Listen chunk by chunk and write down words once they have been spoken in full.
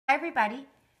Hi everybody.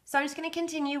 So I'm just going to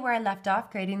continue where I left off,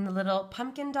 creating the little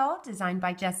pumpkin doll designed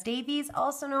by Jess Davies,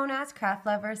 also known as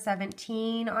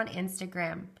CraftLover17 on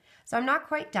Instagram. So I'm not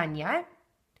quite done yet.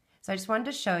 So I just wanted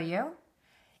to show you.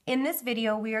 In this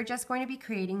video, we are just going to be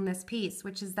creating this piece,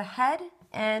 which is the head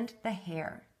and the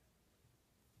hair.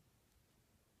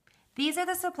 These are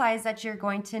the supplies that you're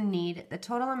going to need, the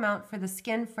total amount for the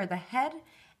skin for the head,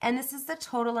 and this is the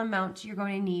total amount you're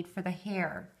going to need for the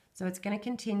hair. So it's going to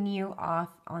continue off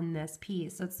on this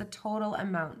piece. So it's the total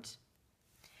amount.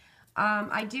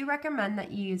 I do recommend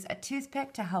that you use a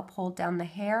toothpick to help hold down the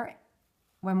hair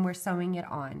when we're sewing it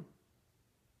on.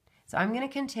 So I'm going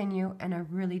to continue, and I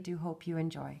really do hope you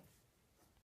enjoy.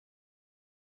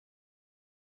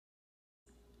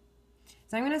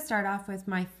 So I'm going to start off with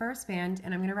my first band,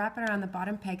 and I'm going to wrap it around the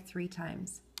bottom peg 3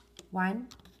 times. 1,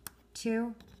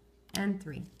 2, and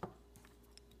 3.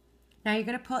 Now you're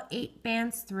going to pull 8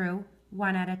 bands through,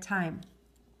 one at a time.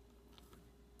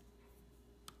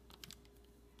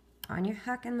 On your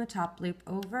hook in the top, loop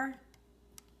over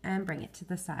and bring it to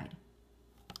the side.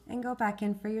 And go back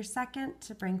in for your second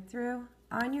to bring through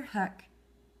on your hook.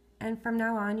 And from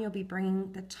now on, you'll be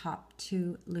bringing the top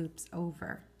 2 loops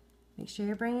over. Make sure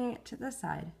you're bringing it to the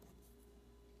side.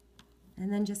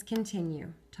 And then just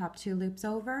continue. Top 2 loops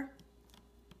over,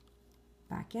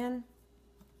 back in.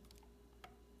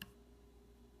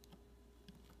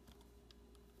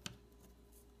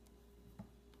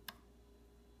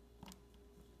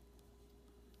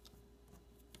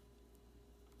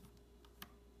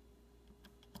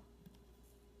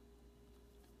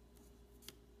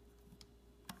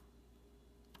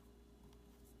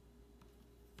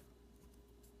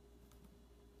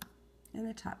 And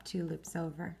the top 2 loops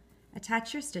over.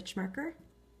 Attach your stitch marker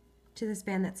to this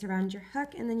band that's around your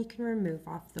hook, and then you can remove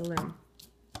off the loom.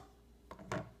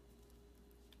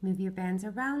 Move your bands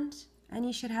around, and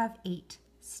you should have 8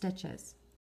 stitches.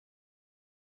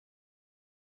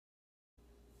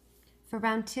 For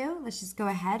round 2, let's just go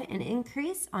ahead and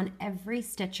increase on every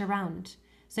stitch around.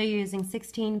 So you're using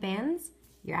 16 bands,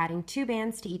 you're adding 2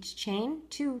 bands to each chain,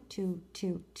 2, 2,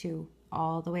 2, 2,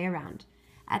 all the way around.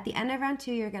 At the end of round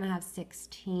 2, you're going to have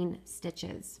 16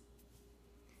 stitches.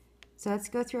 So let's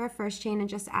go through our first chain and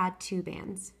just add 2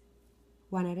 bands,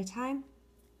 one at a time,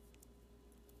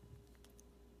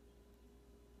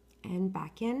 and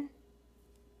back in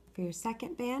for your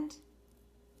second band,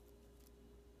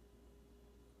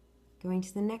 going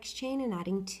to the next chain and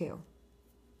adding 2,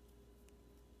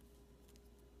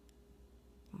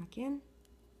 back in,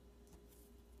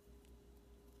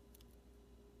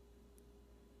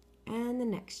 and the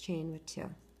next chain with 2,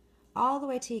 all the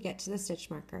way till you get to the stitch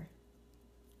marker.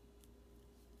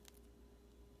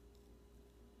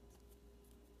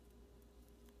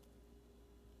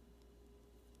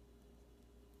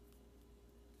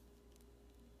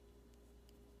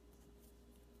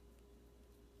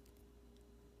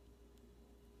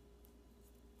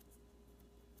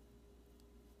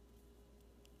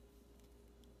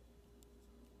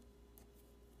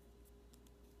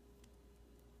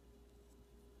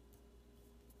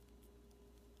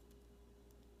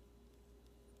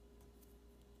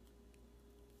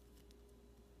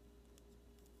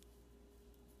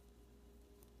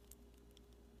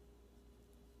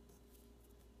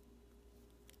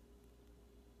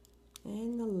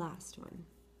 And the last one.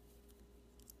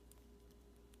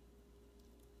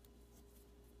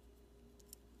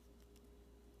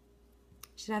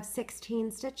 Should have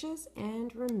 16 stitches,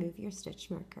 and remove your stitch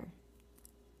marker.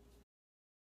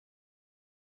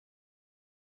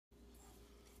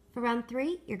 For round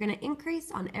 3, you're going to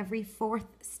increase on every 4th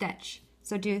stitch.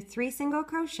 So do 3 single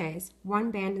crochets,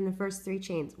 1 band in the first 3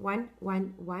 chains, 1,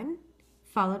 1, 1,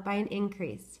 followed by an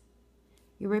increase.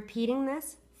 You're repeating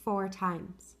this 4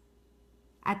 times.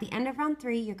 At the end of round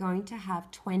 3, you're going to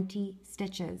have 20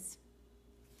 stitches.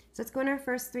 So let's go in our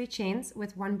first 3 chains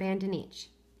with 1 band in each.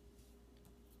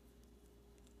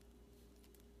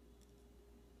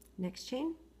 Next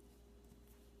chain.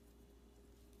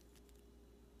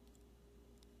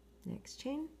 Next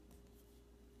chain.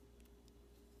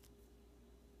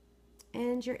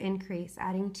 And your increase,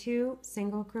 adding 2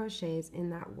 single crochets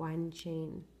in that 1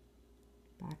 chain.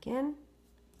 Back in.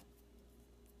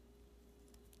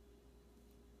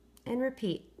 And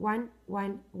repeat 1,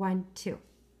 1, 1, 2.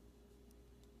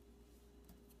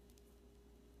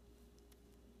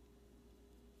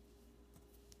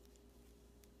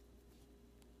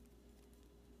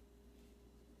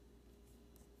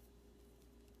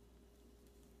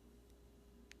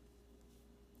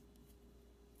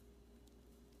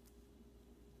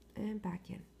 And back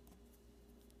in.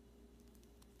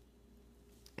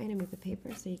 I'm going to move the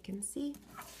paper so you can see.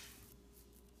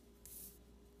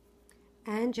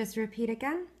 And just repeat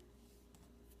again.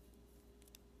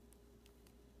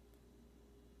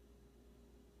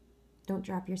 Don't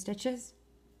drop your stitches.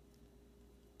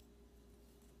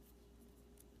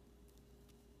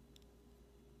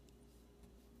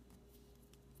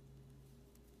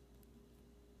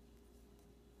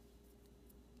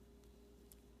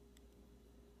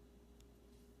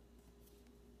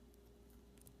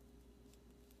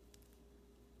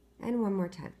 And one more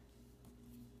time.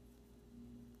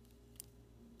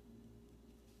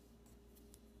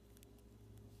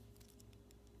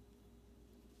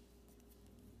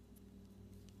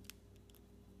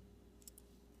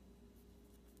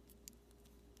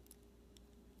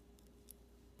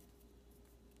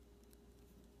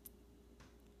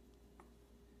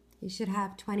 You should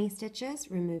have 20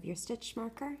 stitches. Remove your stitch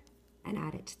marker and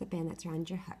add it to the band that's around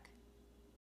your hook.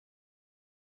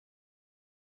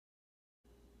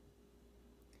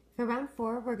 For round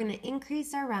 4, we're going to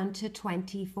increase our round to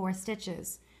 24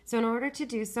 stitches. So in order to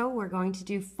do so, we're going to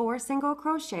do 4 single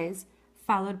crochets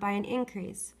followed by an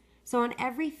increase. So on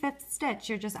every 5th stitch,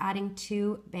 you're just adding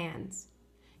 2 bands.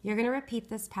 You're going to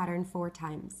repeat this pattern 4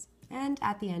 times, and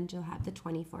at the end, you'll have the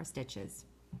 24 stitches.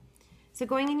 So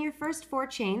going in your first 4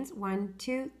 chains, 1,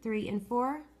 2, 3, and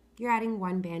 4, you're adding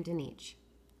 1 band in each.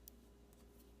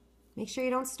 Make sure you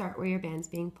don't start where your band's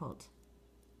being pulled.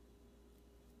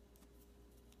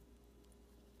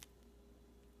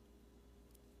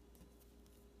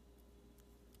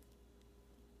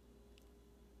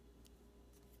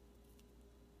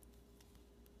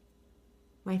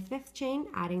 My 5th chain,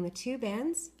 adding the 2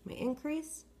 bands, my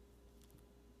increase.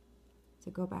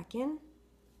 So go back in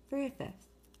for your 5th.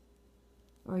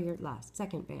 Or your last,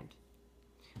 2nd band.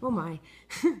 Oh my.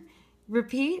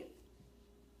 Repeat.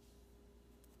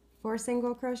 4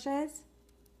 single crochets.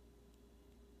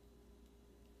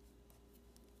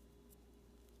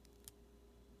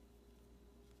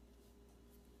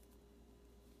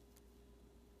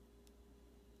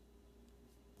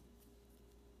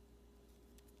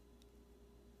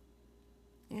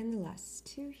 And the last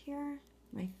 2 here,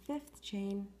 my 5th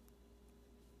chain.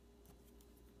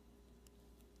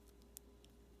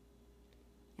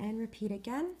 And repeat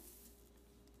again.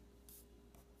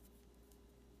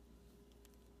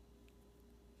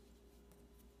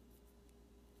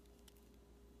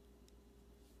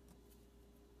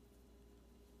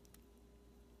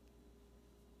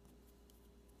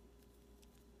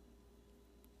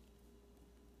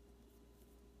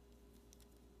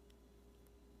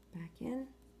 Back in.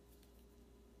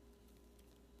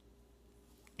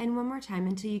 And one more time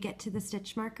until you get to the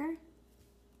stitch marker.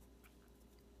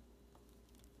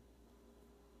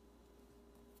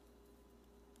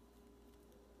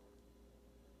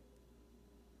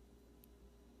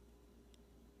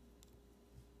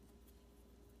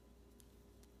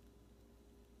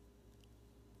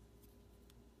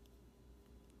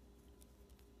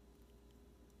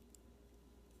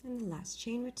 And the last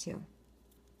chain with 2.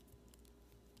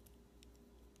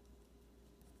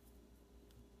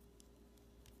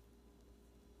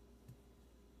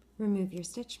 Remove your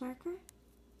stitch marker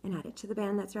and add it to the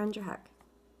band that's around your hook.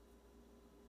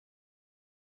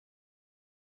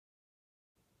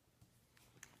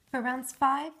 For rounds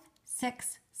 5,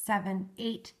 6, 7,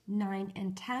 8, 9,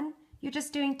 and 10, you're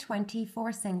just doing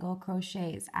 24 single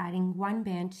crochets, adding 1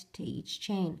 band to each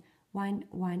chain. 1,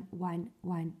 1, 1,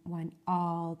 1, 1,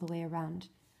 all the way around.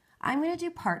 I'm going to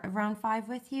do part of round 5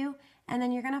 with you, and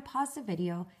then you're going to pause the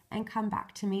video and come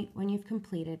back to me when you've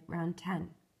completed round 10.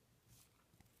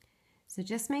 So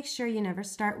just make sure you never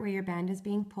start where your band is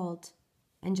being pulled,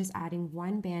 and just adding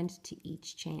 1 band to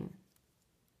each chain.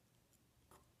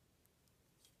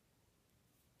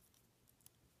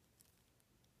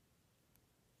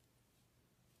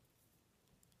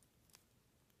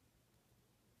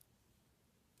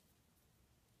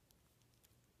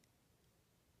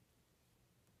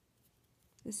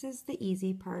 This is the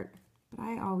easy part, but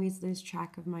I always lose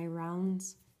track of my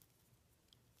rounds.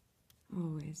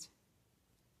 Always.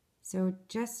 So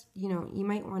just, you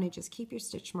might want to just keep your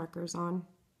stitch markers on.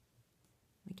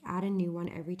 Like add a new one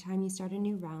every time you start a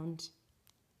new round.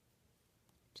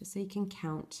 Just so you can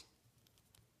count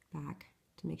back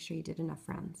to make sure you did enough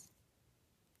rounds.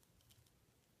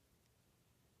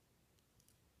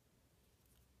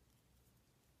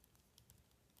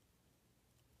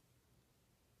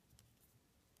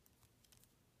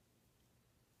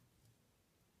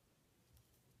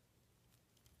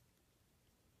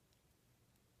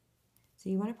 So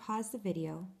you want to pause the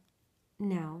video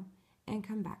now and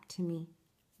come back to me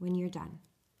when you're done.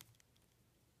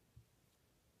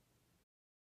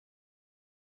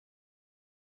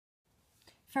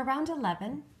 For round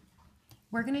 11,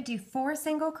 We're going to do 4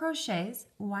 single crochets,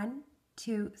 1,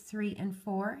 2, 3, and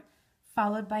 4,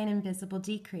 followed by an invisible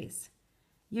decrease.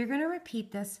 You're going to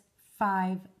repeat this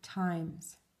 5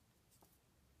 times.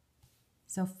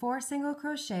 So 4 single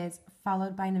crochets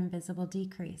followed by an invisible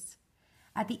decrease.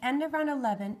 At the end of round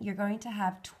 11, you're going to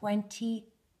have 20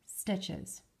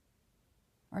 stitches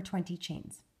or 20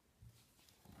 chains.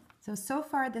 So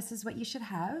far this is what you should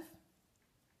have.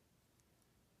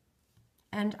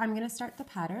 And I'm going to start the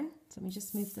pattern. So let me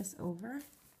just move this over.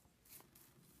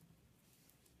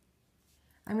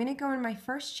 I'm going to go in my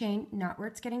first chain, not where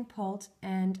it's getting pulled,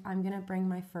 and I'm going to bring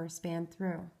my first band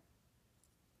through.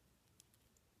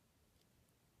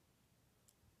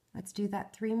 Let's do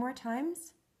that 3 more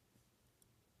times.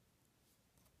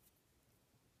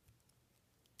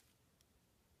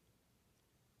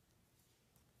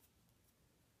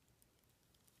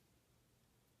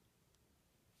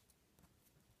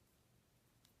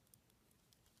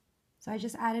 So I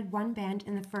just added 1 band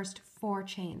in the first 4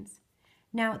 chains.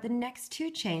 Now the next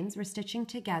 2 chains we're stitching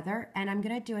together, and I'm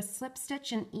going to do a slip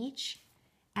stitch in each,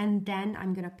 and then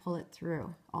I'm going to pull it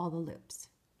through all the loops.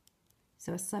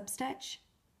 So a slip stitch,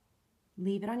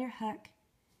 leave it on your hook,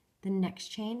 the next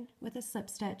chain with a slip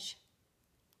stitch.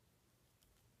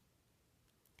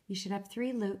 You should have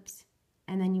 3 loops,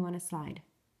 and then you want to slide.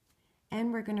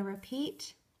 And we're going to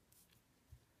repeat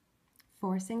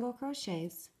 4 single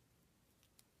crochets.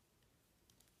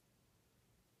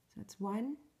 So it's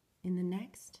 1 in the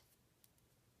next,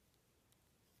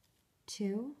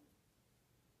 2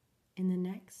 in the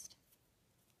next,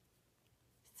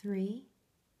 3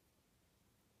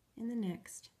 in the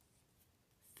next,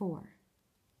 4.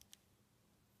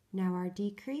 Now our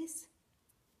decrease,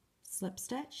 slip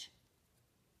stitch,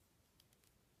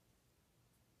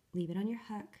 leave it on your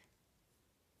hook,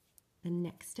 the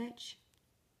next stitch,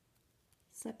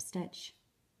 slip stitch,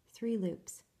 3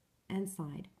 loops, and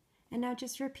slide. And now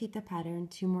just repeat the pattern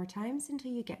 2 more times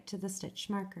until you get to the stitch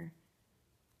marker.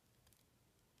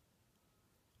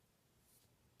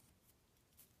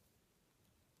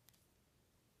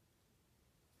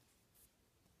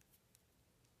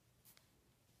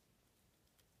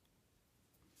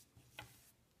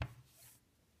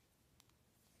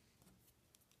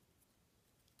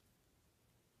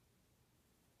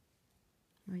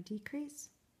 My decrease.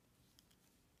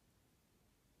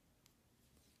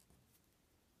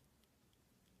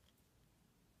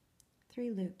 Three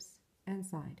loops and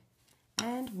slide.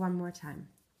 And 1 more time.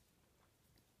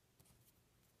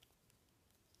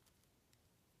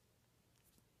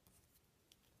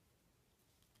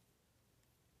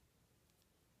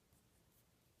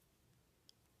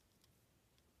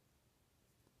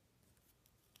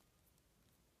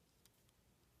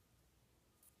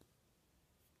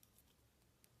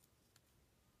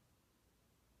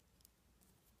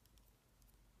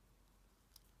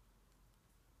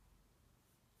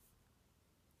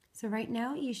 So right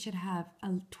now you should have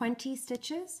 20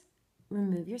 stitches.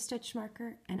 Remove your stitch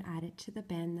marker and add it to the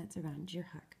band that's around your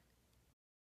hook.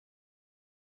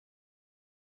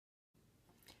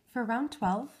 For round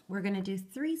 12, we're going to do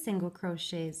 3 single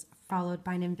crochets followed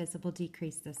by an invisible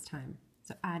decrease this time.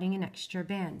 So adding an extra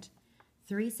band.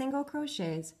 3 single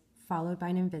crochets followed by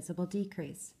an invisible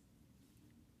decrease.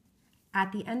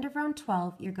 At the end of round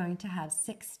 12, you're going to have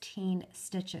 16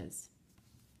 stitches.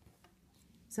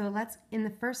 So let's, in the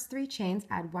first 3 chains,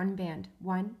 add 1 band.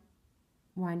 1,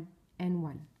 1, and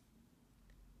 1.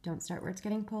 Don't start where it's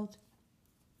getting pulled.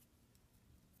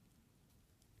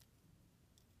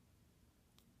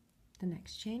 The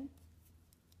next chain.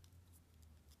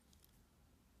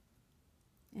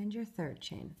 And your 3rd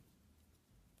chain.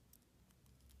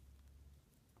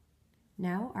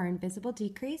 Now our invisible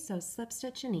decrease, so slip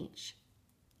stitch in each.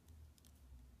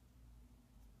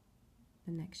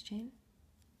 The next chain.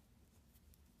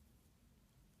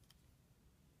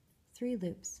 3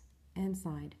 loops and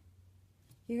slide.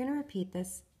 You're going to repeat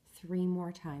this 3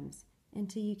 more times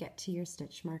until you get to your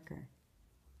stitch marker.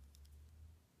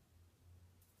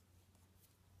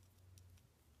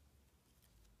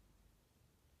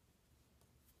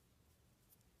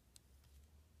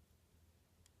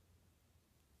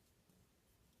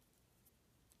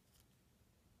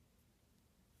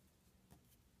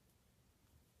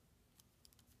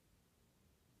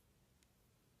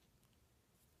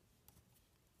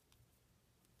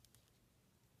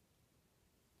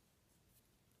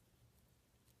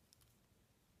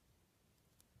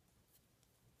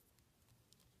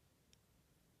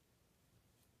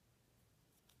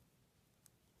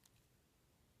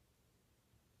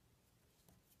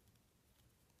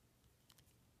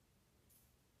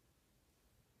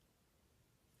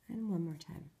 And 1 more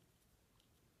time.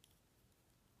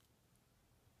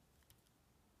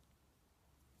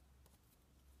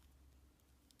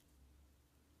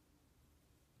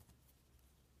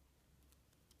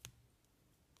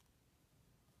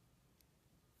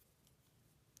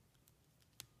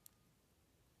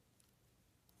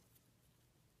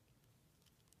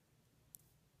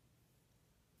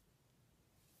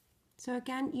 So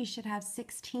again, you should have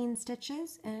 16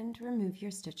 stitches and remove your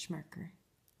stitch marker.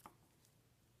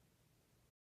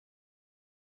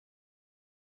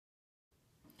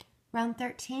 Round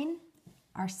 13,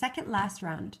 our second last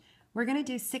round. We're going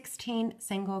to do 16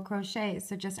 single crochets,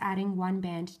 so just adding one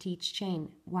band to each chain.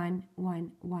 1,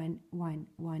 1, 1, 1,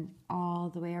 1,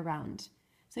 all the way around.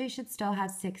 So you should still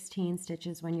have 16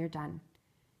 stitches when you're done.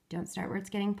 Don't start where it's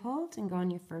getting pulled and go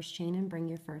on your first chain and bring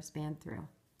your first band through.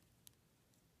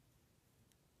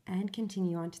 And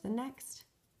continue on to the next.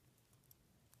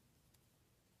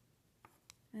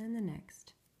 And the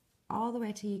next. All the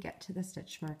way till you get to the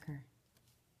stitch marker.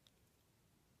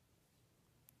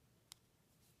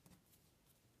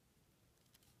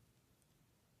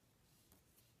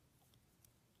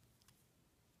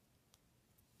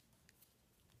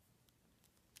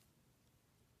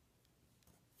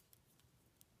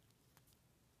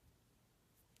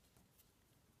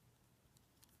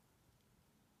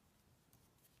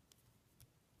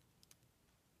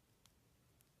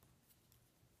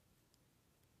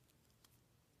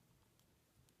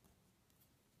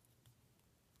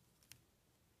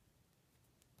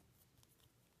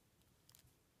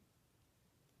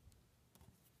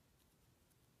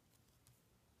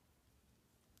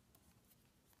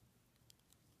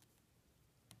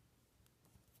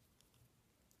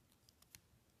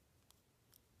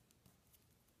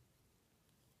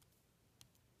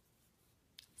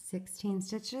 "16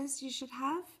 stitches you should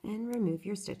have, and remove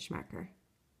your stitch marker.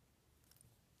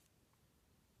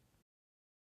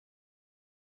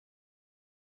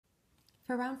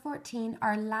 For round 14,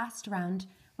 our last round,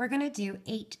 we're going to do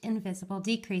 8 invisible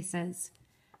decreases.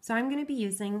 So I'm going to be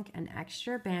using an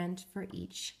extra band for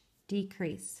each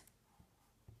decrease.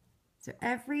 So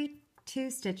every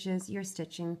 2 stitches you're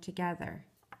stitching together.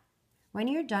 When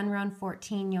you're done round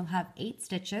 14, you'll have 8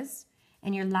 stitches,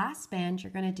 and your last band,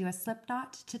 you're going to do a slip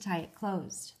knot to tie it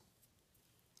closed.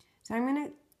 So I'm going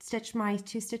to stitch my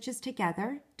 2 stitches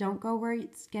together. Don't go where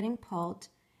it's getting pulled.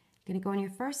 You're going to go in your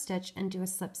first stitch and do a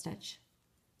slip stitch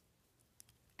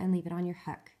and leave it on your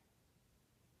hook.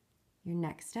 Your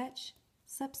next stitch,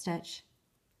 slip stitch,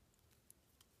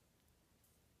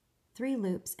 3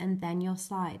 loops, and then you'll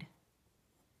slide.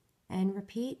 And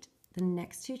repeat the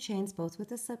next 2 chains, both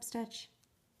with a slip stitch,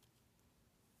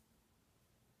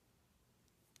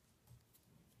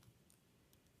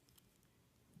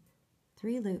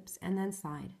 three loops, and then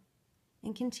slide.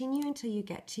 And continue until you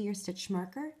get to your stitch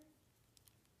marker.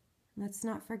 Let's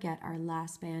not forget our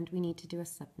last band, we need to do a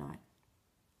slip knot.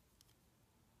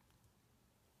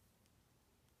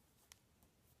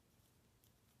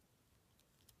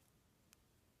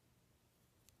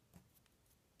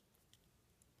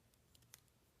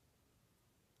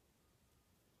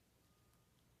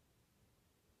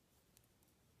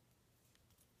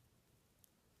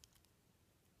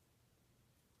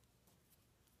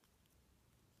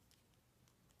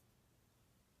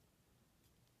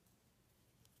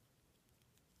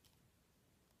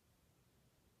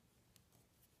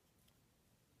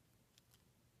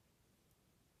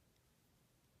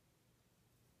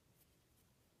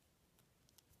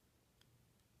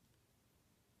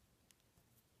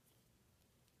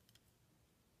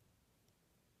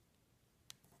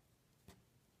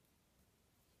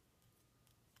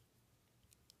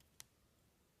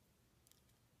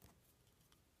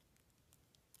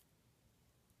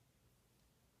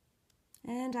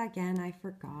 And again, I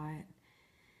forgot.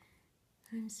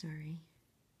 I'm sorry.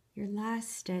 Your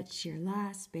last stitch, your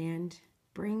last band,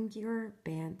 bring your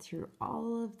band through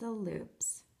all of the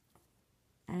loops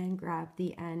and grab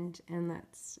the end, and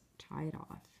let's tie it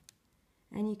off.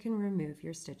 And you can remove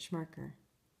your stitch marker.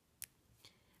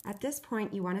 At this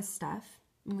point, you want to stuff,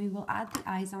 and we will add the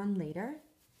eyes on later.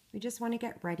 We just want to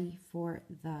get ready for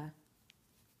the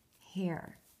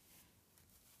hair.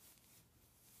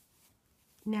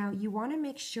 Now, you want to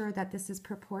make sure that this is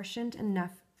proportioned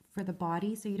enough for the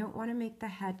body, so you don't want to make the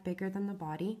head bigger than the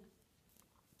body,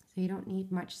 so you don't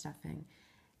need much stuffing.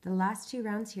 The last 2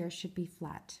 rounds here should be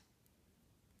flat.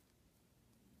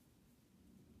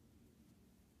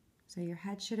 So your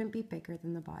head shouldn't be bigger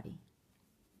than the body.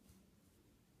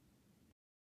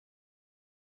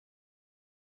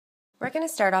 We're going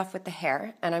to start off with the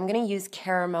hair, and I'm going to use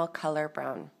caramel color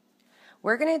brown.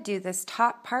 We're going to do this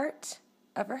top part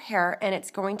of her hair, and it's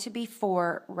going to be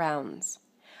 4 rounds.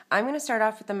 I'm going to start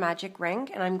off with the magic ring,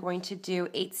 and I'm going to do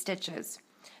 8 stitches.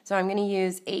 So I'm going to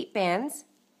use 8 bands,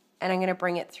 and I'm going to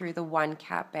bring it through the 1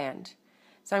 cap band.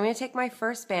 So I'm going to take my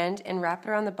first band and wrap it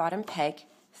around the bottom peg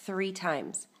 3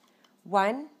 times.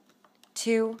 1,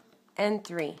 2, and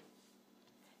 3.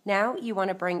 Now you want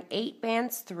to bring 8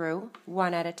 bands through,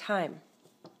 1 at a time.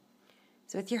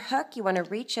 So with your hook, you want to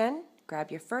reach in grab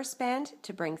your first band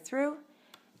to bring through,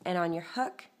 and on your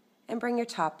hook, and bring your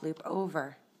top loop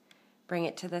over. Bring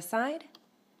it to the side,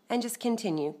 and just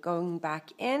continue going back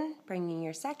in, bringing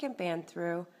your second band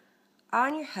through,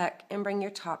 on your hook, and bring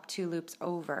your top 2 loops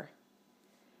over.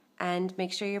 And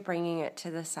make sure you're bringing it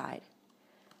to the side.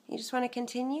 You just want to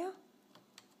continue.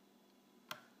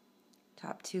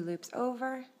 Top 2 loops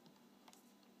over.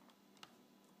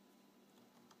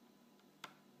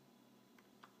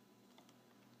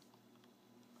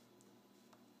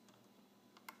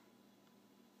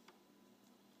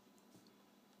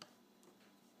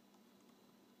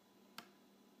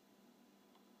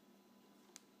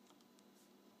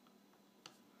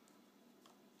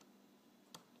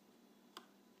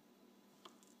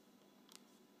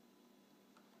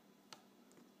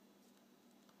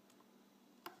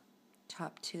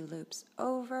 Top 2 loops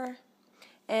over,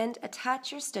 and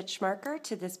attach your stitch marker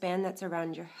to this band that's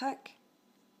around your hook,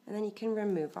 and then you can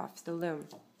remove off the loom.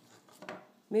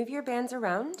 Move your bands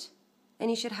around,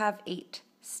 and you should have 8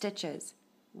 stitches.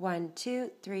 1, 2,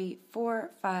 3,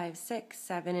 4, 5, 6,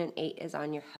 7, and 8 is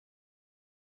on your hook.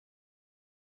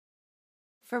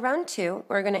 For round 2,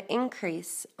 we're going to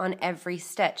increase on every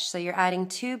stitch, so you're adding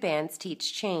 2 bands to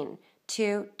each chain.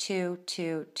 2, 2,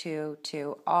 2, 2,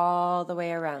 2, all the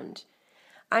way around.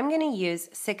 I'm going to use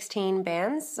 16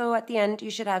 bands, so at the end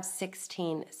you should have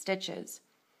 16 stitches.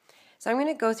 So I'm going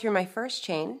to go through my first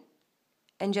chain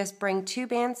and just bring 2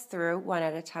 bands through one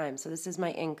at a time. So this is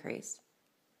my increase.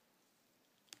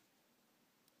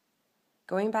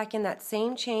 Going back in that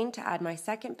same chain to add my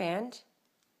second band,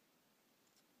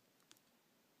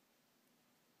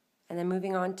 and then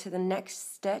moving on to the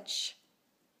next stitch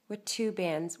with 2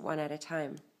 bands one at a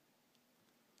time.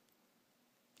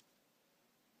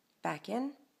 Back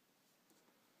in,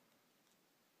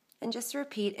 and just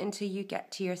repeat until you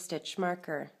get to your stitch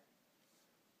marker.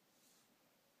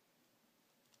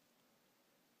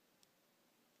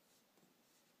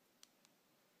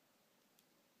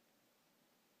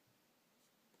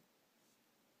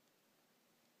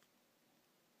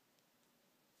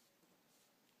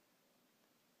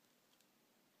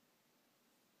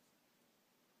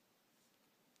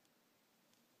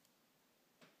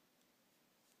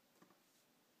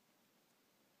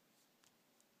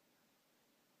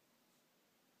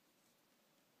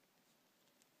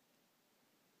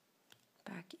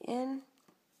 Back in.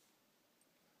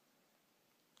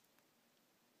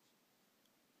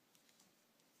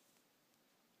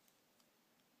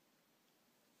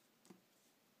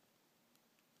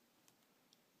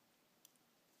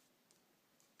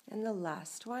 And the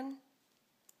last one.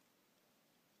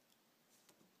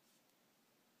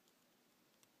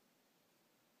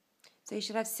 So you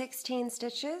should have 16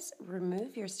 stitches.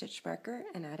 Remove your stitch marker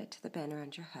and add it to the band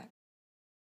around your hook.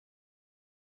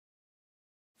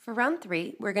 For round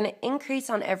 3, we're going to increase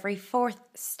on every 4th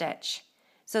stitch.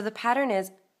 So the pattern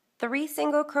is 3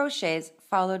 single crochets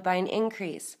followed by an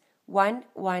increase. 1,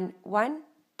 1, 1,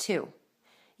 2.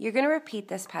 You're going to repeat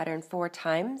this pattern 4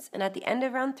 times, and at the end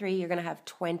of round 3, you're going to have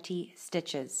 20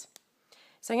 stitches.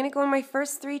 So I'm going to go in my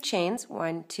first 3 chains,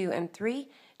 1, 2, and 3,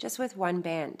 just with 1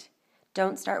 band.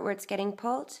 Don't start where it's getting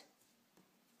pulled.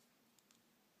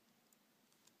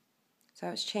 So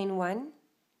it's chain 1,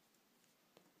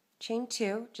 chain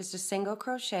 2, just a single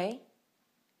crochet,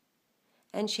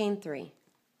 and chain 3.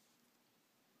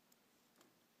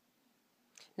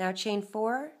 Now chain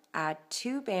 4, add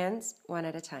 2 bands, one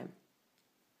at a time.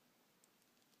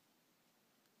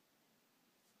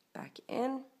 Back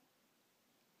in.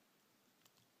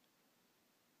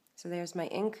 So there's my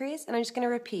increase, and I'm just going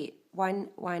to repeat 1,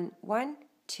 1, 1,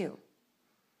 2.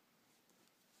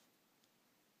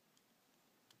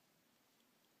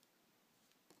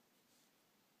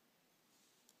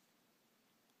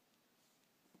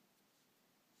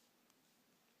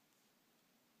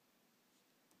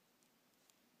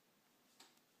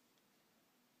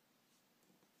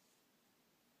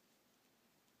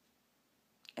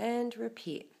 And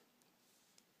repeat.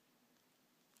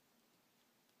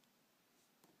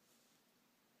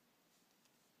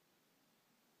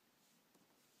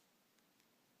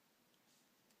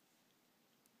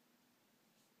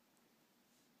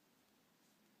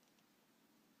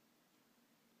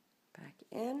 Back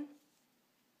in.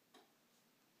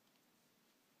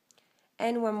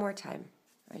 And one more time.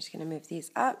 I'm just going to move these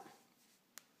up.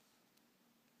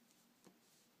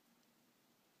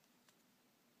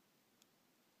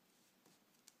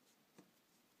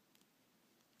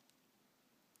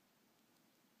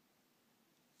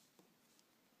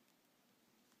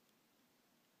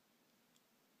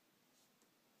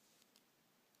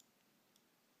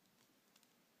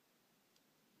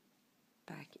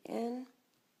 Back in.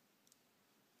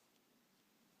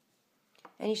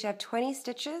 and you should have 20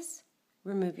 stitches.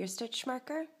 Remove your stitch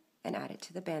marker and add it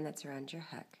to the band that's around your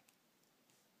hook.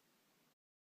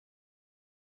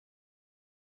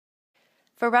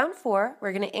 For round 4,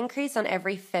 we're going to increase on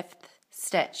every 5th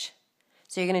stitch.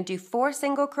 So you're going to do 4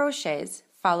 single crochets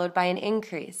followed by an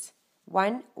increase.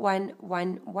 1, 1,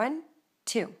 1, 1,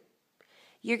 2.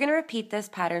 You're going to repeat this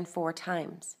pattern 4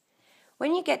 times.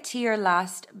 When you get to your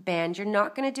last band, you're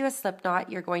not going to do a slip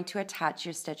knot, you're going to attach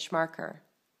your stitch marker.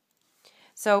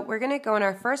 So we're going to go in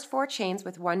our first 4 chains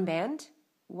with 1 band.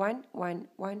 1, 1,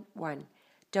 1, 1.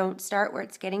 Don't start where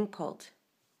it's getting pulled.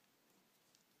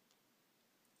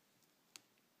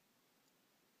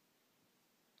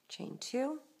 Chain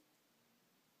 2.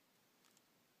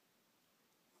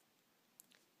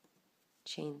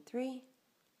 Chain 3.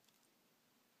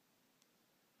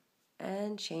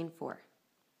 And chain 4.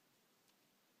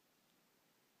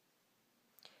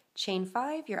 Chain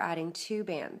 5, you're adding 2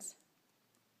 bands.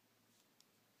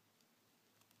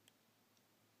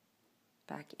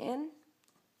 Back in.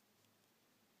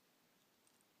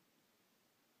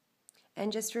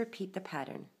 And just repeat the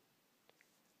pattern.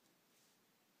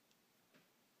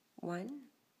 1,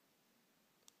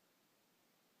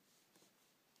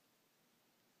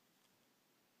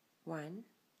 1,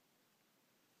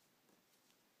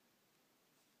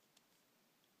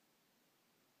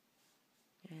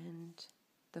 and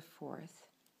the 4th,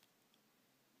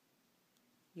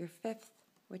 your 5th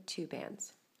with 2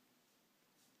 bands.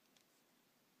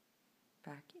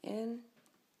 Back in,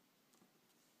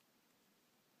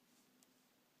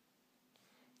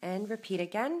 and repeat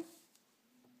again.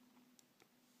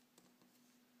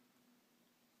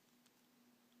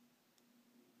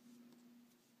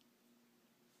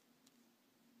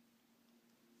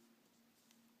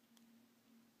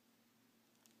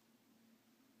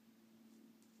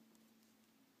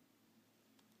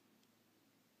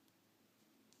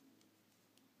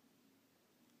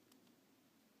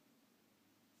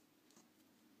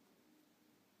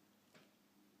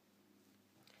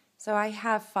 So I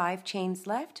have 5 chains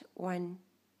left. 1,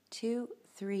 2,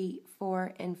 3,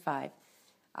 4, and 5.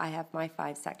 I have my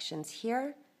 5 sections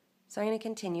here. So I'm going to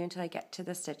continue until I get to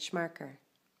the stitch marker.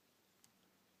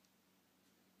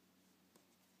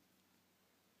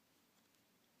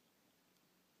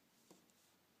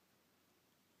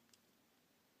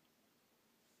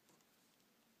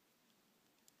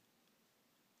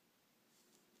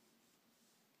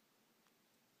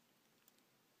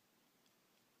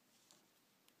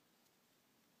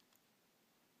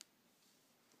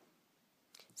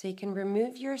 So you can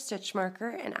remove your stitch marker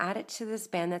and add it to this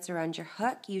band that's around your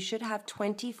hook. You should have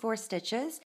 24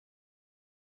 stitches.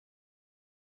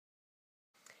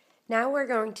 Now we're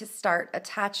going to start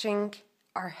attaching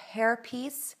our hair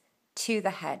piece to the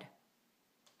head.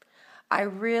 I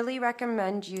really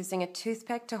recommend using a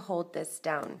toothpick to hold this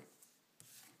down.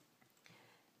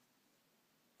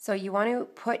 So you want to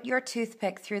put your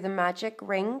toothpick through the magic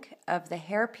ring of the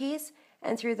hair piece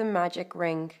and through the magic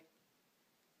ring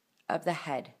of the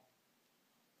head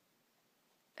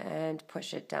and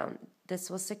push it down. This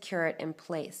will secure it in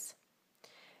place.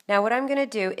 Now what I'm going to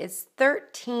do is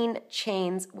 13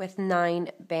 chains with 9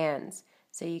 bands.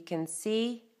 So you can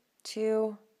see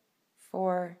 2,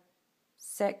 4,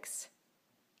 6,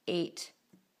 8,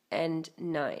 and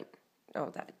 9. Oh,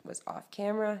 that was off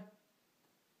camera.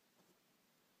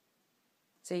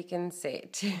 So you can see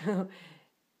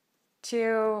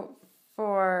 2,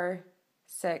 4,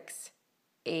 6,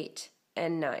 8,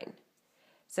 and 9.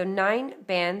 So 9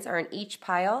 bands are in each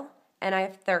pile, and I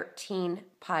have 13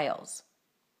 piles.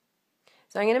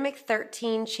 So I'm going to make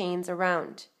 13 chains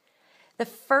around. The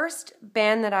first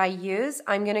band that I use,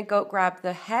 I'm going to go grab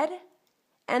the head,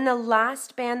 and the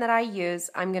last band that I use,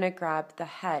 I'm going to grab the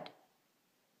head.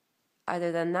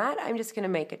 Other than that, I'm just going to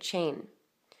make a chain.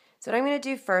 So what I'm going to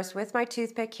do first with my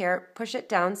toothpick here, push it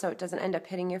down so it doesn't end up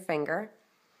hitting your finger.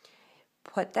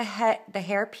 Put the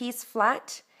hair piece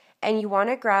flat, and you want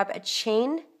to grab a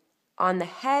chain on the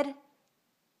head.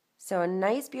 So a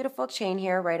nice beautiful chain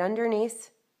here right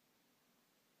underneath.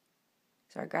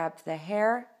 So I grabbed the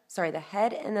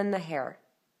head and then the hair.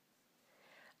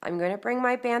 I'm going to bring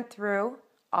my band through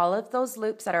all of those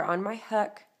loops that are on my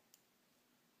hook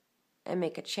and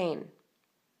make a chain.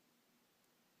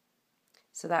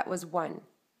 So that was 1,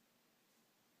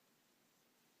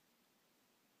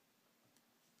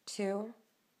 2,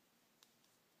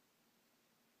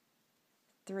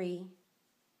 3,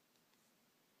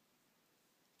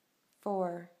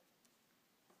 4,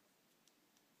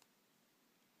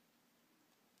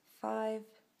 5,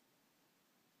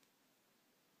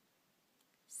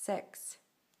 6,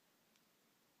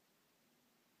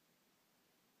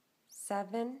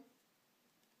 7,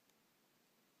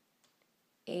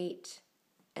 8.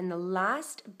 And the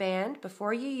last band,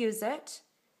 before you use it,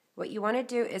 what you want to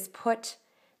do is put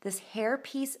this hair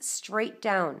piece straight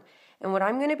down. And what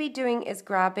I'm going to be doing is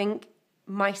grabbing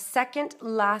my second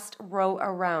last row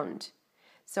around.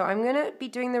 So I'm going to be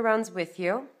doing the rounds with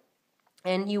you.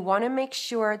 And you want to make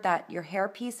sure that your hair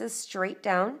piece is straight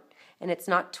down and it's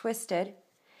not twisted.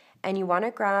 And you want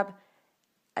to grab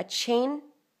a chain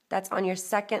that's on your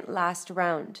second last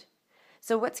round.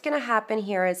 So what's going to happen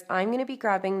here is I'm going to be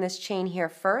grabbing this chain here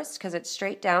first because it's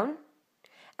straight down.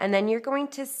 And then you're going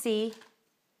to see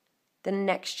the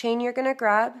next chain you're going to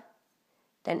grab.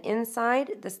 Then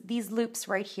inside these loops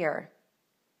right here.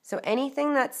 So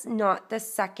anything that's not the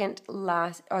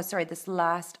this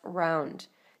last round.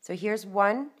 So here's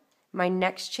one. My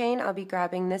next chain, I'll be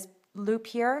grabbing this loop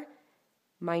here.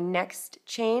 My next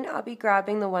chain, I'll be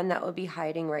grabbing the one that will be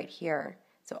hiding right here.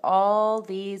 So all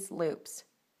these loops.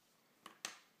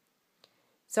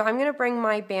 So I'm going to bring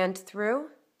my band through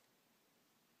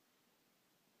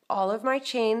all of my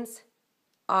chains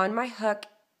on my hook,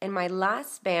 and my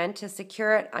last band, to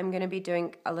secure it, I'm going to be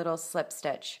doing a little slip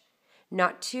stitch.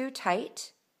 Not too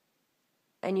tight,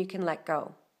 and you can let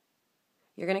go.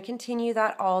 You're going to continue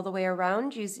that all the way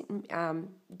around using,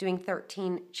 doing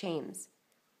 13 chains.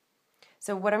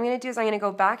 So what I'm going to do is I'm going to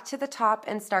go back to the top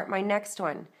and start my next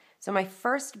one. So my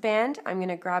first band, I'm going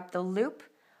to grab the loop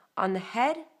on the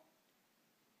head,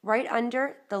 right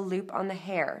under the loop on the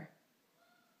hair,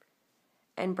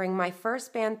 and bring my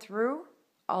first band through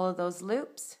all of those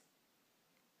loops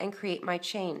and create my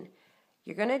chain.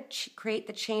 You're going to create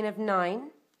the chain of 9.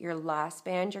 Your last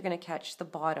band, you're going to catch the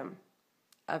bottom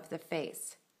of the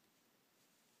face.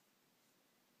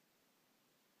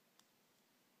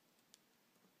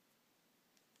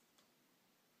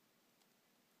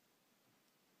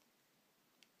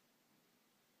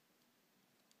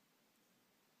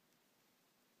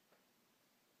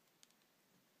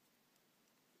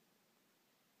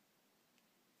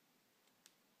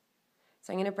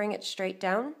 So I'm going to bring it straight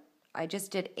down. I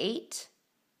just did 8,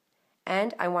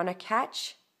 and I want to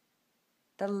catch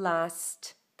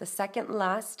the second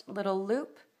last little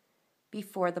loop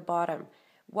before the bottom.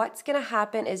 What's going to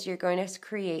happen is you're going to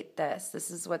create this. This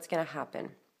is what's going to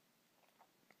happen.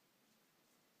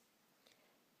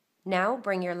 Now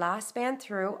bring your last band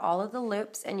through all of the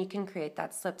loops and you can create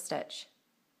that slip stitch.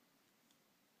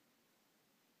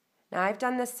 Now I've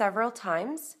done this several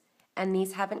times and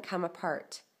these haven't come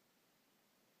apart.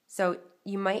 So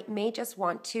you may just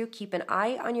want to keep an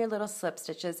eye on your little slip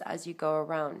stitches as you go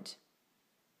around.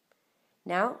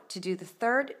 Now to do the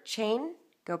third chain,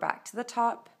 go back to the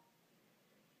top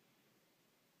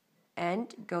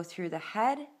and go through the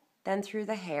head, then through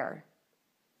the hair,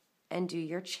 and do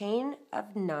your chain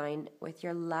of 9 with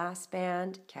your last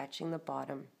band catching the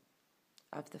bottom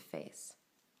of the face.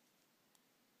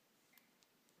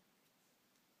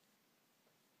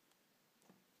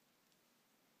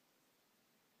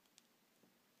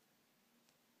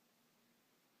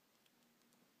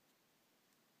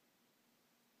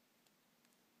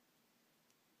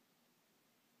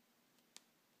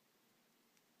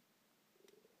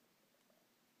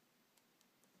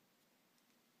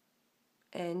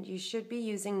 And you should be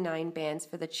using 9 bands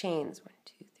for the chains. 1,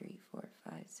 2, 3, 4,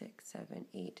 5, 6, 7,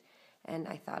 8. And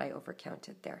I thought I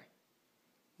overcounted there.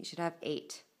 You should have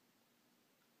 8.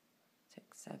 6,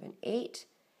 7, 8.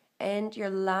 And your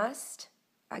last,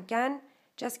 again,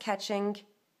 just catching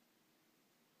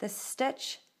the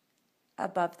stitch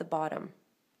above the bottom.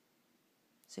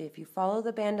 So if you follow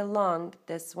the band along,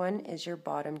 this one is your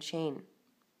bottom chain.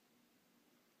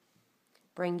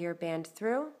 Bring your band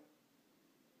through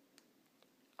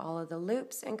all of the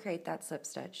loops and create that slip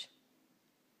stitch.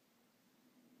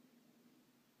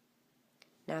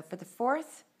 Now for the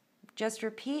fourth, just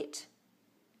repeat,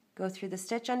 go through the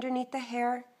stitch underneath the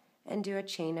hair and do a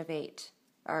chain of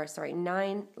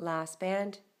 9 last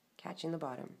band, catching the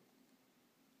bottom.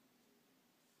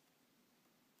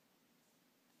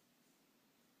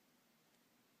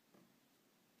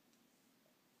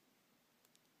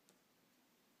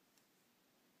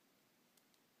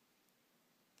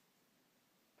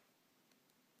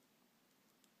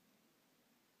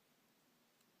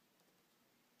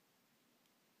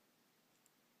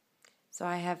 So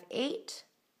I have 8,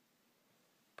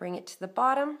 bring it to the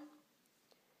bottom.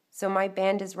 So my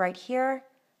band is right here.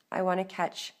 I want to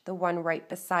catch the one right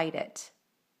beside it.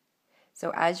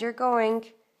 So as you're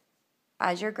grabbing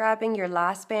your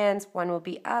last bands, one will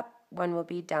be up, one will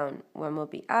be down, one will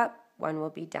be up, one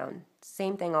will be down.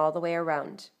 Same thing all the way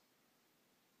around.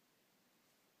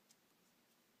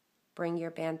 Bring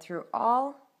your band through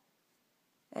all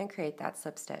and create that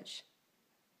slip stitch.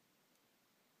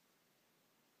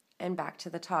 and back to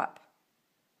the top.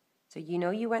 So you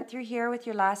know you went through here with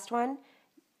your last one,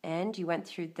 and you went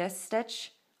through this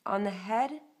stitch on the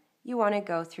head. You want to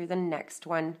go through the next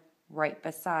one right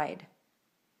beside.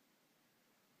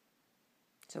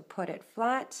 So put it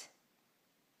flat.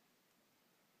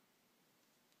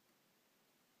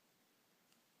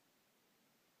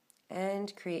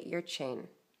 And create your chain.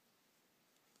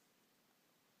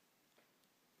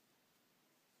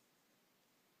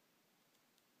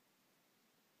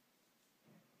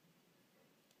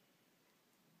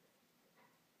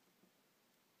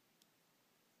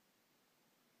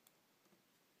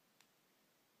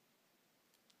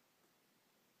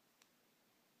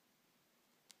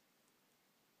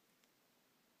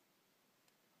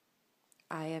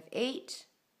 I have 8.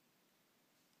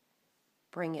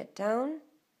 Bring it down.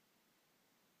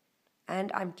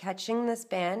 And I'm catching this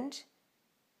band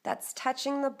that's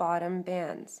touching the bottom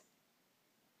bands.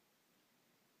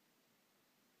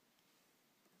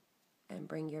 And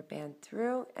bring your band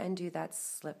through and do that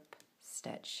slip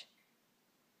stitch.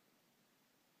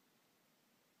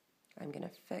 I'm going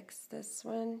to fix this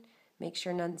one, make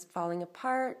sure none's falling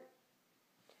apart,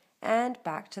 and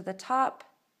back to the top.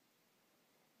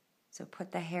 So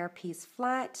put the hair piece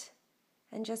flat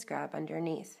and just grab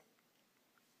underneath.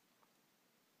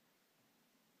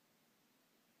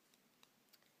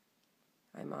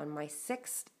 I'm on my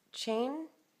 6th chain.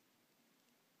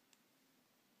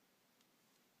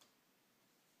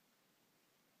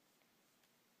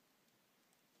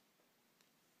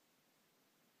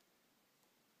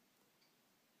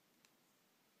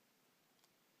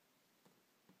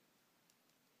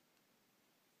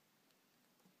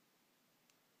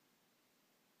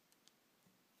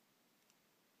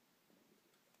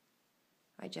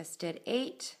 I just did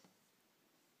 8.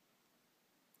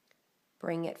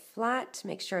 Bring it flat,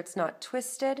 make sure it's not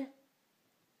twisted,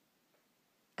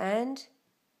 and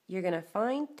you're going to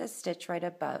find the stitch right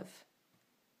above.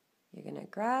 You're going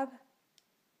to grab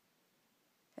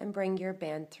and bring your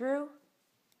band through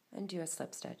and do a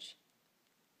slip stitch.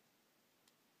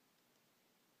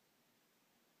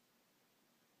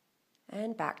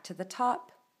 And back to the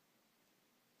top,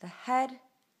 the head.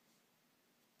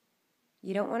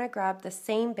 You don't want to grab the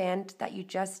same band that you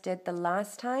just did the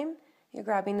last time. You're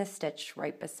grabbing the stitch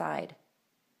right beside.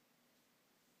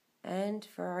 And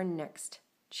for our next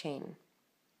chain.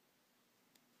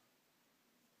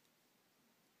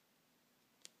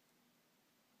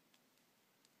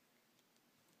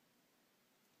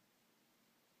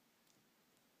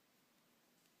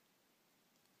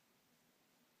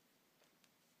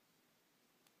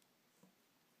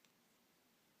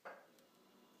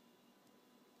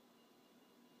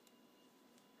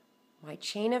 My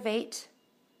chain of 8.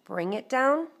 Bring it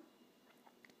down,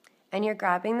 and you're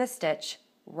grabbing the stitch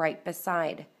right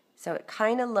beside. So it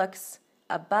kind of looks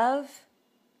above,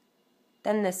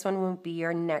 then this one will be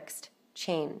your next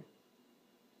chain.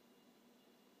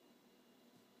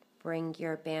 Bring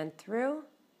your band through,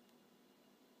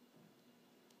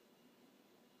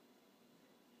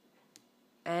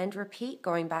 and repeat,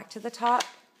 going back to the top.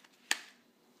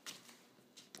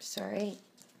 Sorry.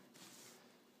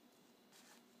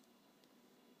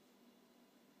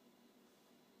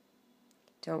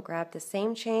 Don't grab the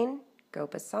same chain, go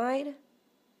beside.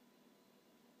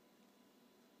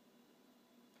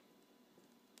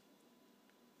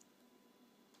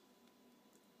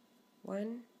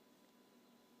 One,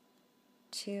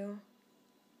 2,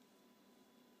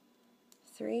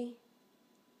 3,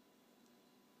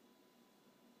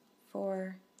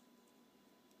 4,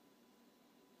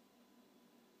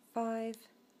 5,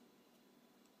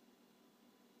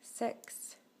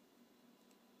 6,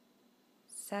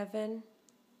 7,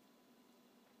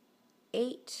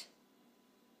 8,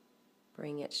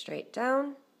 bring it straight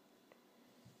down.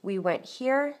 We went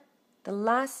here. The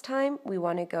last time we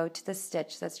want to go to the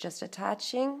stitch that's just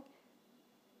attaching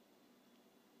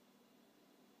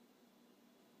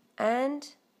and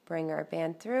bring our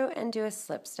band through and do a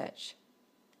slip stitch.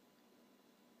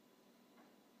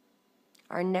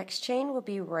 Our next chain will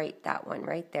be that one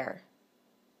right there.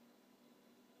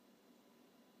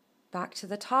 Back to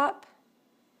the top.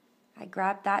 I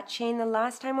grabbed that chain the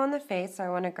last time on the face, so I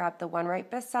want to grab the one right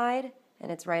beside,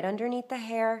 and it's right underneath the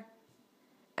hair,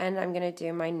 and I'm going to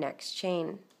do my next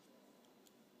chain.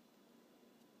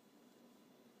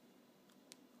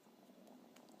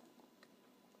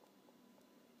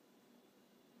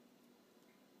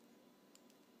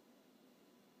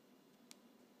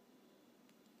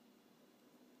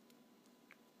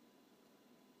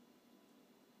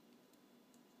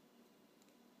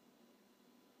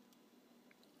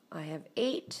 I have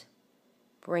 8,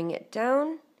 bring it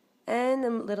down, and the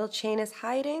little chain is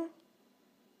hiding.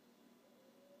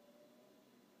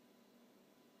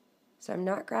 So I'm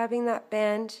not grabbing that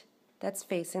band that's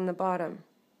facing the bottom.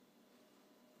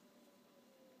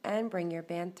 And bring your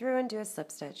band through and do a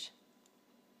slip stitch.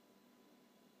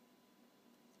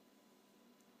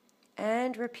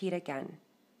 And repeat again.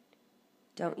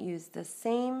 Don't use the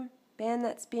same band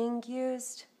that's being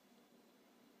used.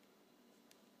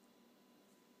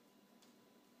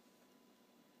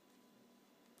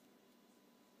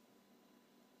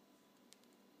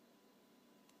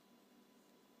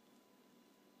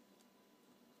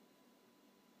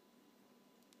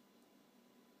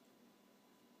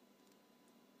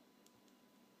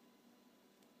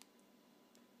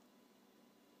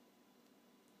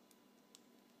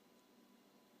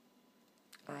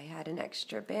 I had an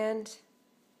extra band,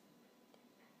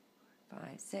 5,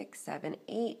 6, 7,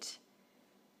 8,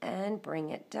 and bring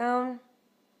it down.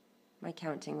 My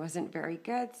counting wasn't very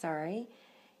good, sorry.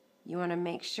 You want to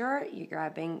make sure you're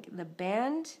grabbing the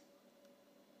band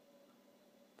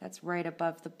that's right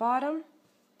above the bottom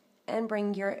and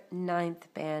bring your 9th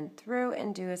band through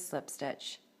and do a slip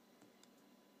stitch.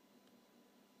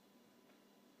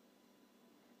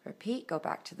 Repeat, go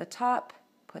back to the top,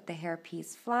 put the hair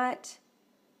piece flat,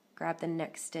 grab the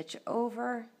next stitch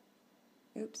over,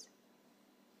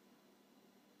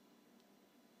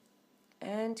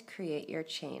 and create your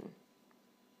chain.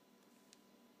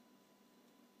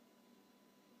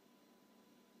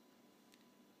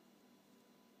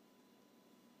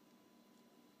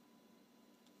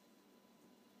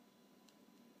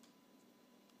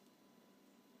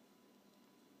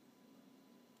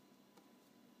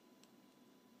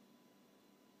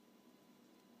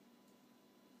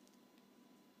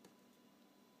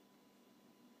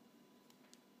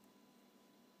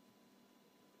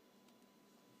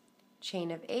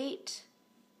 Chain of 8,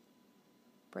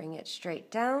 bring it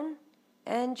straight down,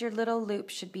 and your little loop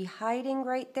should be hiding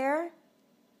right there,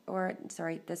 or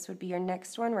sorry, this would be your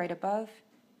next one right above.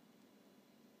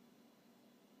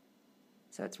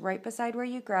 So it's right beside where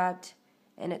you grabbed,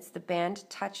 and it's the band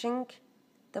touching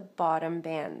the bottom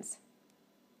bands.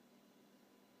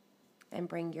 And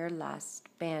bring your last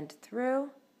band through,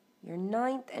 your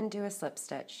 9th, and do a slip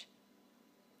stitch.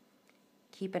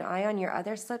 Keep an eye on your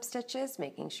other slip stitches,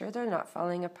 making sure they're not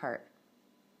falling apart.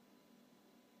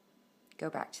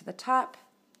 Go back to the top,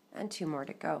 and 2 more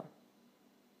to go.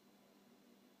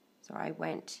 So I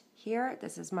went here,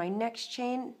 this is my next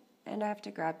chain, and I have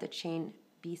to grab the chain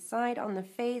beside on the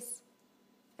face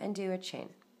and do a chain.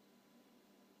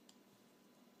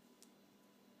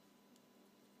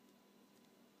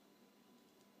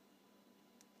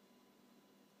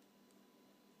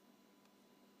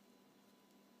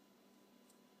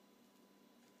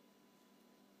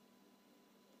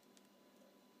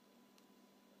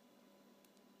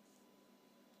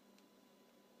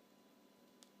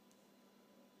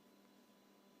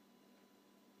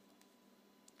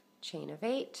 Chain of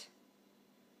 8,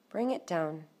 bring it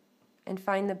down, and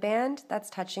find the band that's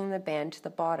touching the band to the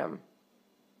bottom.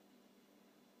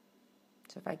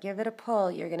 So if I give it a pull,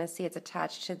 you're going to see it's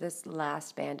attached to this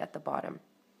last band at the bottom.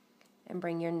 And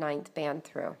bring your 9th band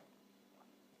through.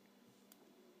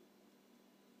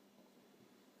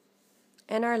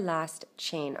 And our last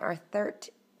chain, our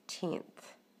 13th.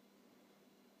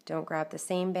 Don't grab the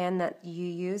same band that you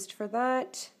used for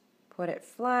that. Put it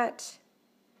flat.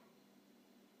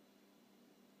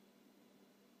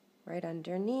 Right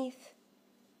underneath,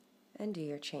 and do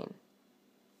your chain.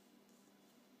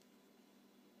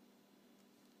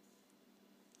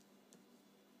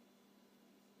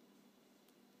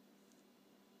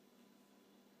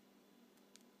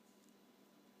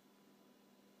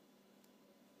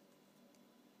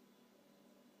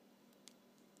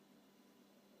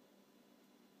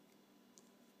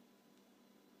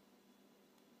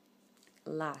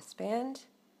 Last band,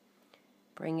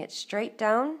 bring it straight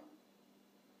down.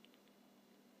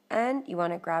 And you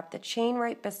want to grab the chain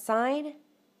right beside,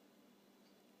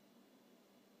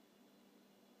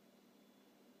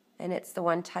 and it's the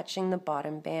one touching the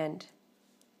bottom band.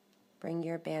 Bring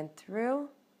your band through,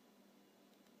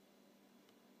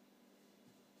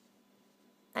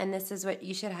 and this is what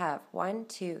you should have. 1,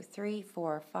 2, 3,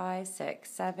 4, 5,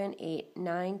 6, 7, 8,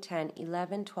 9, 10,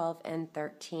 11, 12, and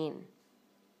 13.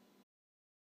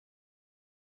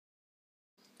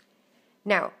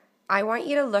 Now, I want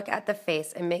you to look at the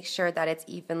face and make sure that it's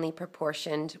evenly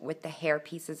proportioned with the hair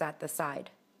pieces at the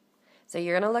side. So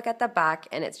you're going to look at the back,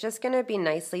 and it's just going to be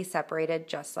nicely separated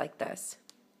just like this.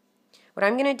 What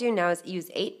I'm going to do now is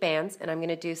use 8 bands, and I'm going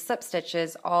to do slip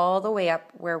stitches all the way up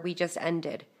where we just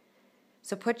ended.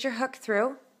 So put your hook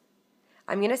through.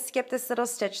 I'm going to skip this little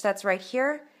stitch that's right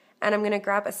here, and I'm going to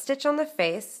grab a stitch on the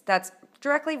face that's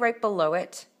directly right below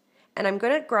it, And I'm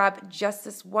going to grab just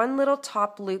this one little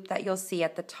top loop that you'll see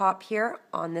at the top here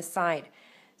on the side.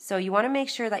 So you want to make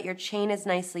sure that your chain is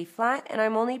nicely flat, and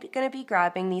I'm only going to be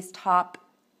grabbing these top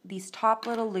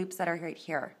little loops that are right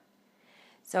here.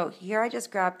 So here I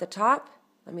just grab the top.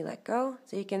 Let me let go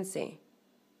so you can see.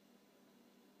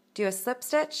 Do a slip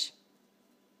stitch.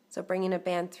 So bringing a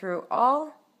band through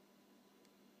all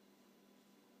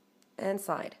and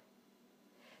slide.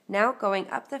 Now going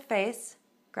up the face,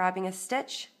 grabbing a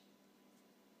stitch,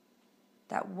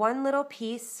 that one little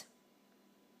piece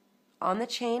on the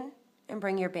chain, and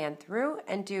bring your band through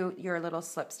and do your little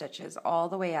slip stitches all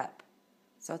the way up.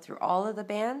 So through all of the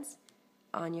bands,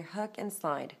 on your hook and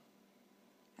slide.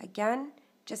 Again,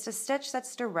 just a stitch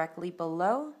that's directly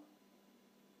below.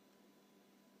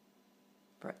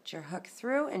 Put your hook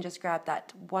through and just grab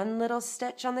that one little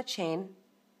stitch on the chain.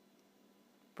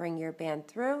 Bring your band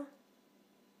through.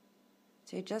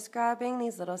 So you're just grabbing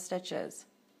these little stitches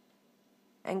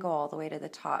and go all the way to the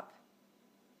top.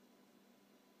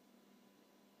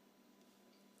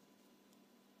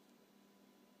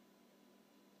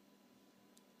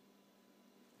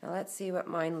 Now let's see what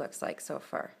mine looks like so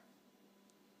far.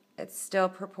 It's still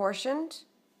proportioned.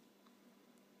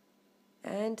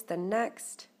 And the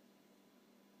next.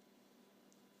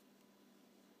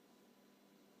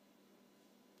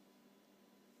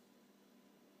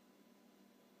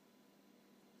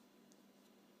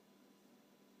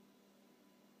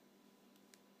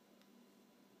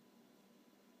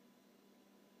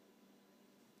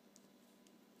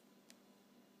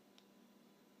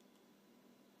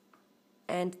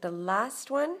 And the last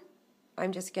one,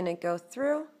 I'm just going to go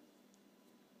through,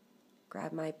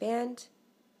 grab my band,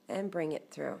 and bring it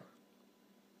through.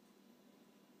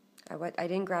 I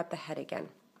didn't grab the head again.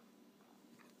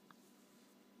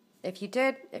 If you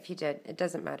did, it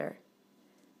doesn't matter.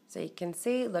 So you can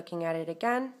see, looking at it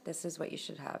again, this is what you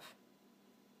should have.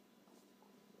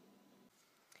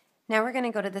 Now we're going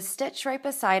to go to the stitch right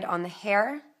beside on the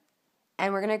hair,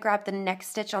 and we're going to grab the next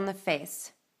stitch on the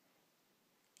face.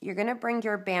 You're going to bring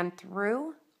your band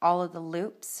through all of the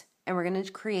loops, and we're going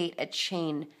to create a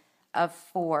chain of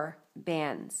 4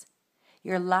 bands.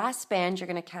 Your last band, you're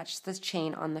going to catch this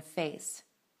chain on the face.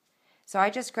 So I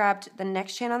just grabbed the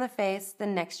next chain on the face, the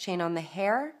next chain on the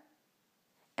hair,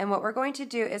 and what we're going to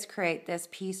do is create this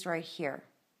piece right here.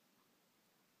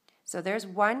 So there's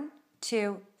 1,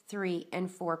 2, 3,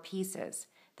 and 4 pieces.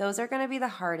 Those are going to be the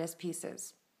hardest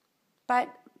pieces,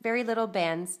 but very little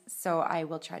bands, so I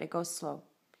will try to go slow.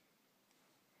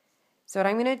 So what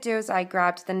I'm going to do is I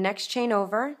grabbed the next chain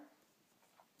over,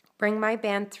 bring my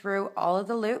band through all of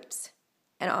the loops,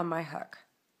 and on my hook.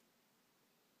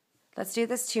 Let's do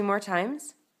this 2 more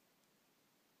times.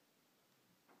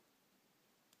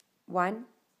 1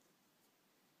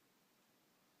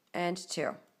 and 2.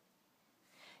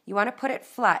 You want to put it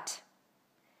flat.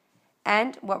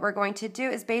 And what we're going to do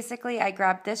is basically I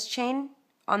grab this chain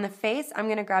on the face. I'm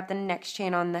going to grab the next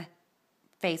chain on the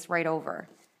face right over.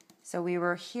 So we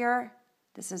were here.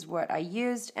 This is what I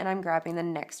used, and I'm grabbing the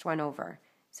next one over.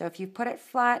 So if you put it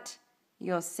flat,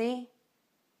 you'll see.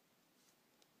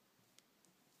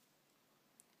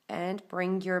 And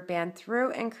bring your band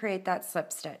through and create that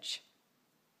slip stitch.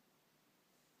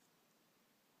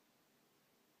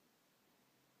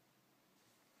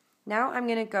 Now I'm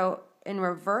going to go in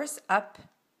reverse up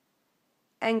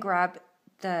and grab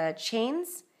the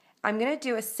chains. I'm going to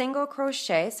do a single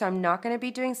crochet, so I'm not going to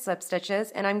be doing slip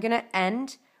stitches, and I'm going to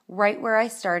end right where I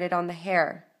started on the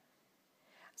hair.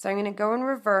 So I'm going to go in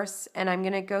reverse, and I'm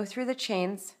going to go through the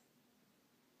chains.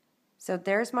 So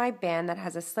there's my band that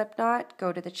has a slip knot.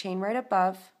 Go to the chain right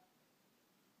above,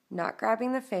 not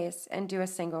grabbing the face, and do a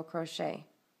single crochet.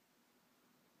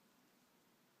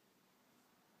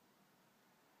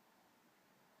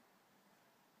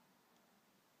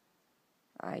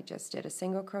 I just did a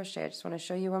single crochet. I just want to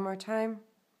show you one more time.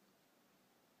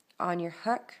 On your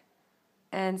hook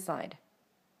and slide.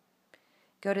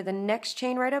 Go to the next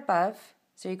chain right above.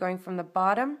 So you're going from the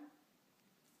bottom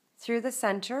through the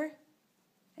center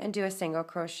and do a single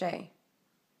crochet.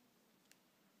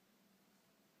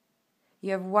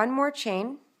 You have one more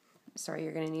chain. Sorry,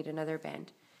 you're going to need another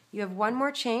band. You have one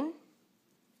more chain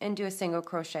and do a single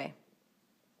crochet.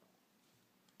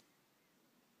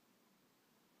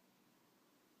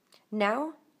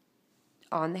 Now,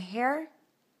 on the hair,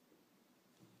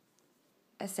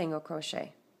 a single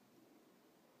crochet.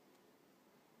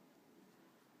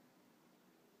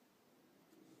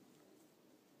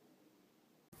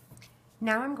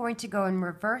 Now I'm going to go in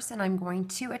reverse, and I'm going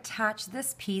to attach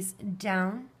this piece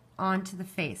down onto the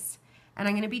face. And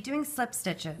I'm going to be doing slip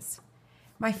stitches.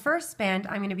 My first band,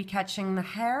 I'm going to be catching the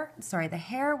hair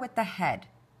with the head.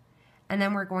 and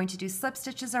then we're going to do slip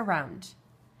stitches around.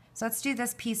 So let's do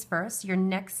this piece first. Your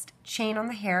next chain on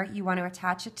the hair, you want to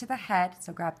attach it to the head.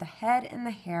 So grab the head and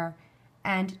the hair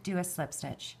and do a slip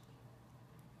stitch.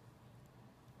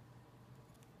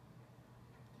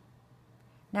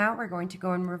 Now we're going to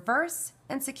go in reverse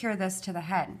and secure this to the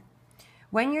head.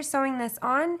 When you're sewing this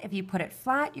on, if you put it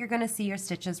flat, you're going to see your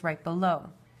stitches right below.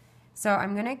 So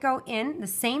I'm going to go in the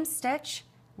same stitch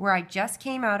where I just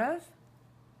came out of,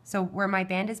 so where my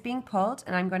band is being pulled,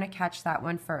 and I'm going to catch that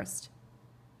one first.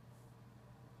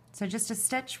 So just a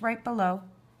stitch right below,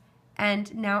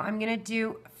 and now I'm going to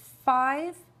do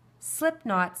 5 slip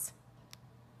knots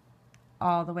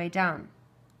all the way down.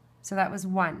 So that was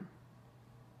 1,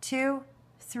 2,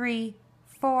 3,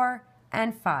 4,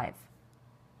 and 5.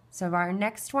 So our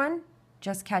next one,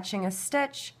 just catching a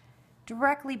stitch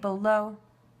directly below,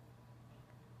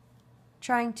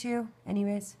 trying to,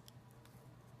 anyways.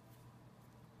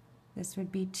 This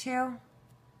would be 2.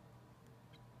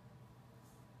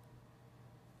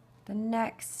 The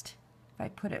next, if I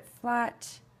put it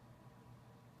flat,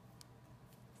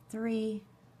 3.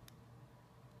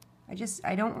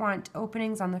 I don't want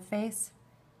openings on the face.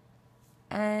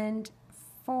 And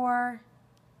 4.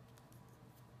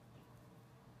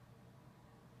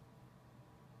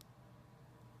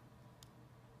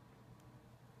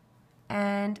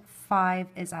 And 5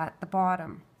 is at the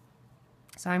bottom.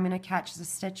 So I'm going to catch the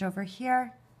stitch over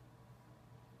here.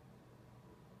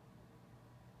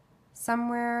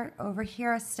 Somewhere over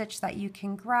here, a stitch that you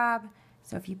can grab.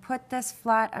 So if you put this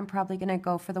flat, I'm probably going to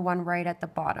go for the one right at the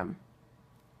bottom.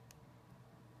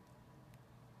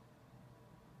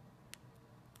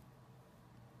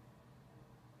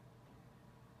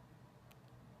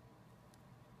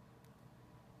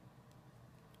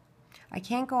 I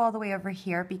can't go all the way over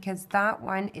here because that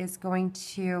one is going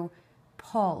to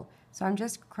pull. So I'm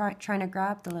just trying to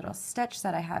grab the little stitch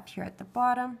that I have here at the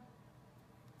bottom.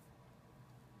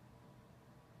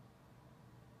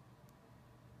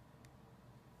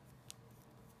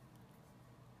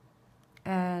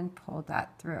 And pull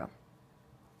that through.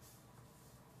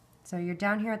 So you're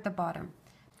down here at the bottom.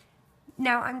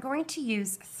 Now I'm going to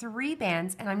use 3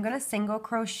 bands and I'm going to single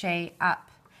crochet up.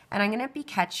 And I'm going to be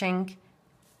catching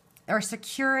or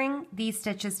securing these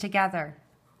stitches together.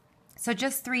 So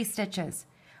just 3 stitches.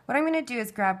 What I'm going to do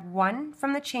is grab 1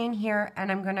 from the chain here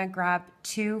and I'm going to grab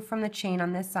 2 from the chain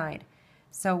on this side.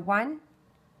 So 1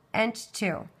 and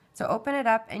 2. So open it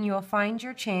up and you will find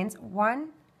your chains, 1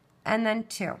 and then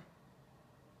 2.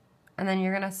 And then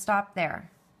you're going to stop there.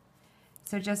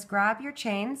 So just grab your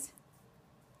chains,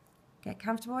 get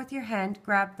comfortable with your hand,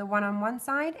 grab the one on one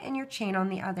side and your chain on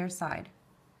the other side.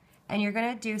 And you're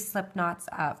going to do slip knots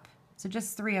up. So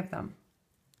just 3 of them.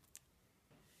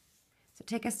 So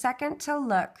take a second to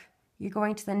look. You're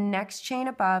going to the next chain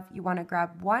above. You want to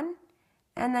grab 1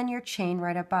 and then your chain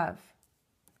right above.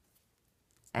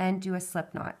 And do a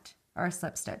slip knot or a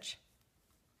slip stitch.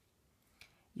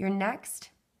 Your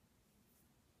next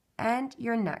and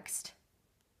your next.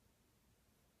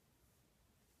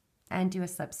 And do a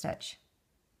slip stitch.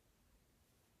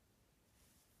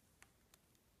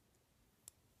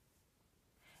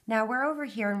 Now we're over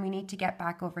here and we need to get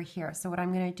back over here. So what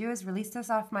I'm going to do is release this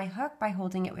off my hook by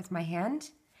holding it with my hand.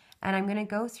 And I'm going to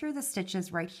go through the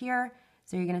stitches right here.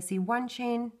 So you're going to see 1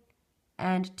 chain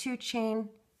and 2 chain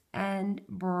and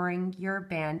bring your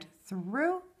band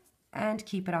through and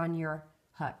keep it on your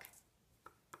hook.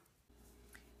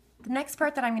 The next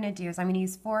part that I'm going to do is I'm going to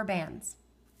use 4 bands.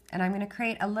 And I'm going to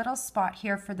create a little spot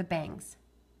here for the bangs.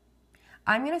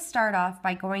 I'm going to start off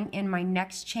by going in my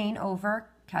next chain over,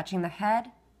 catching the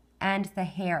head and the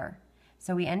hair.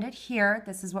 So we ended here.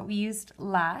 This is what we used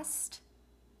last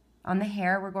on the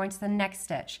hair. We're going to the next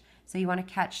stitch. So you want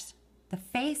to catch the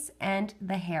face and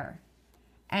the hair.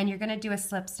 And you're going to do a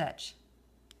slip stitch.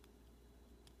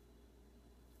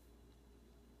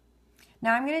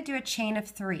 Now I'm going to do a chain of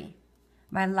 3.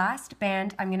 My last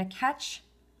band I'm going to catch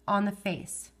on the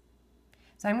face.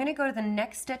 So I'm going to go to the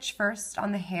next stitch first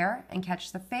on the hair and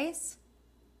catch the face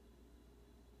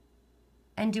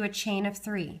and do a chain of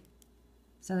 3.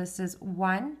 So this is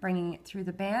 1, bringing it through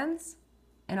the bands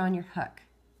and on your hook.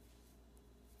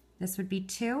 This would be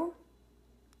 2.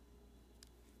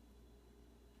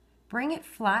 Bring it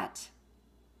flat,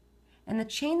 and the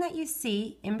chain that you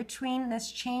see in between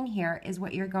this chain here is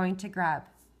what you're going to grab.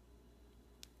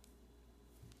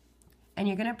 And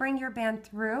you're going to bring your band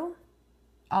through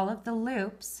all of the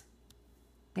loops.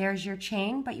 There's your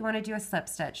chain, but you want to do a slip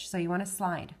stitch, so you want to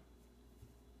slide.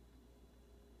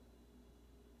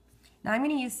 Now I'm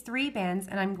going to use 3 bands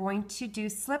and I'm going to do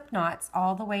slip knots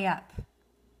all the way up.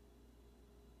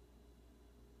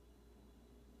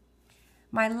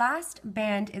 My last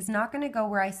band is not going to go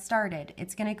where I started.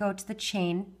 It's going to go to the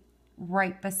chain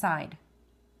right beside.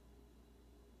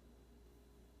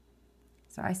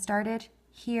 So I started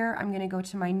here. I'm going to go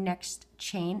to my next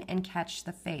chain and catch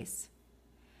the face.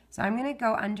 So I'm going to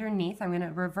go underneath. I'm going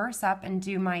to reverse up and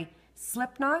do my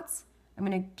slip knots. I'm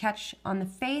going to catch on the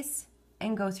face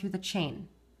and go through the chain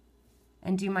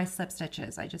and do my slip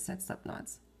stitches. I just said slip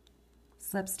knots.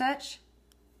 Slip stitch,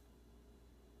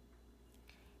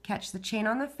 catch the chain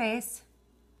on the face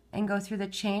and go through the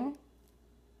chain,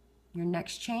 your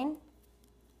next chain,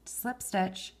 slip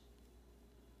stitch.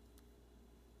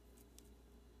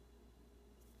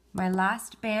 My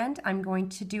last band, I'm going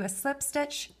to do a slip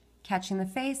stitch, catching the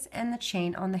face and the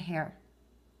chain on the hair.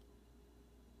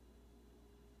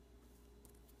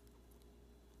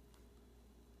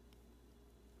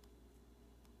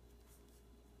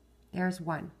 There's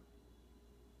one.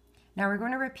 Now we're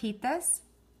going to repeat this.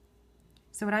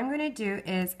 So what I'm going to do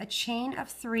is a chain of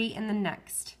 3 in the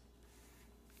next.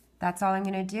 That's all I'm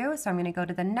going to do. So I'm going to go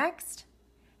to the next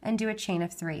and do a chain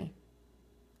of 3.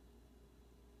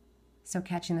 So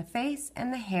catching the face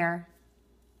and the hair,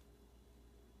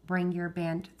 bring your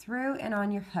band through and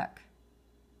on your hook.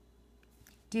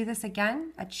 Do this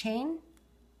again, a chain,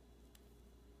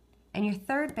 and your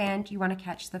third band you want to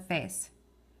catch the face.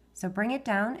 So bring it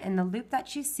down, and the loop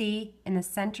that you see in the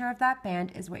center of that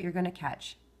band is what you're going to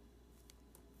catch.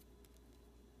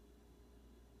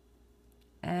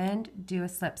 And do a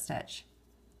slip stitch.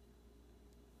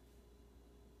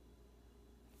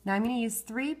 Now I'm going to use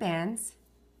 3 bands,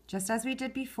 just as we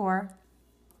did before,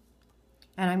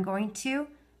 and I'm going to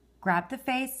grab the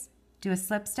face, do a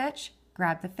slip stitch,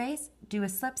 grab the face, do a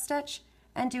slip stitch,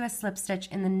 and do a slip stitch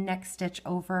in the next stitch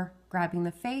over, grabbing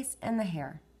the face and the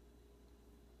hair.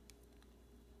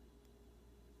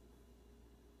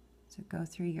 So go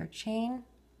through your chain.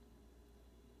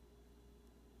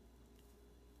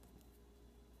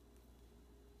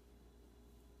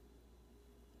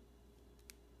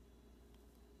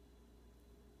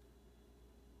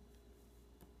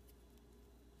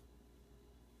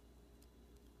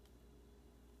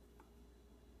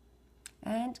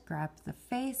 And grab the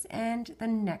face and the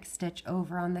next stitch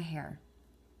over on the hair.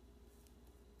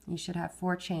 You should have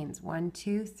 4 chains, 1,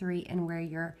 2, 3, and where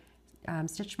your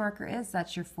stitch marker is,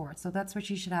 that's your 4th. So that's what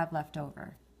you should have left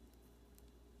over.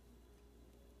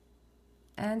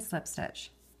 And slip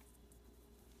stitch.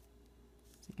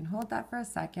 So you can hold that for a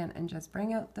second and just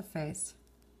bring out the face.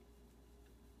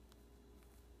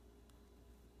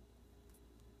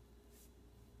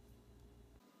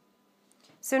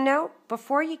 So now,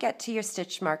 before you get to your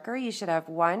stitch marker, you should have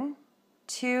 1,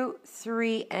 2,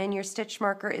 3, and your stitch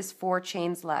marker is 4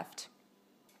 chains left.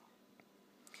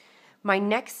 My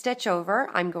next stitch over,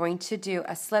 I'm going to do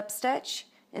a slip stitch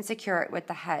and secure it with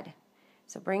the head.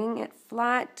 So bringing it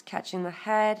flat, catching the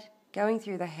head, going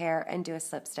through the hair, and do a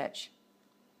slip stitch.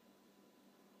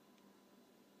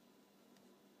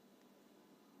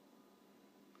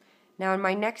 Now in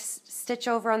my next stitch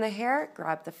over on the hair,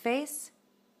 grab the face,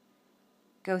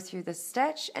 go through the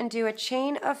stitch, and do a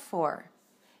chain of 4.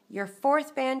 Your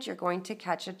 4th band, you're going to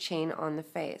catch a chain on the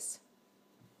face.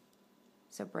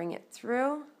 So bring it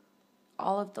through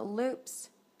all of the loops,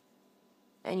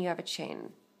 and you have a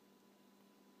chain.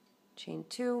 Chain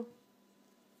 2,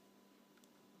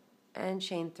 and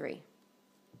chain 3.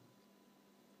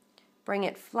 Bring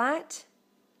it flat.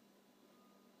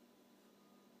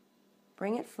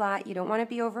 Bring it flat. You don't want to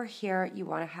be over here. You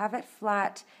want to have it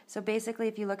flat. So basically,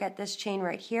 if you look at this chain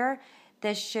right here,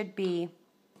 this should be,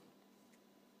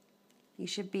 you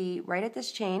should be right at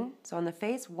this chain. So on the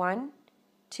face, 1,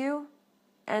 2,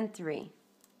 and 3.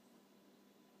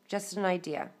 Just an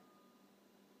idea.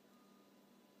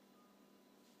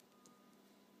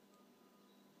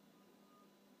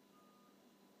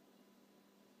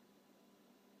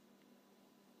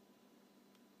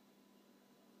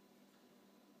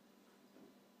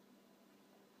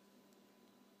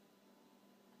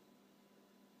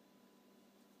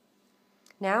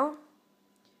 Now,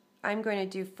 I'm going to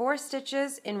do 4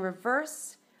 stitches in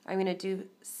reverse. I'm going to do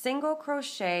single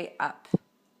crochet up.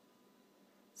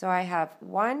 So I have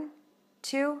 1,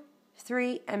 2,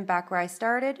 3, and back where I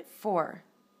started, 4.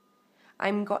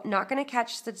 I'm not going to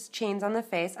catch the chains on the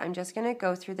face. I'm just going to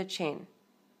go through the chain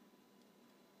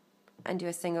and do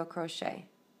a single crochet.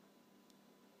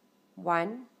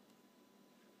 1,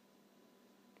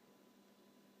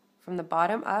 from the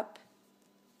bottom up,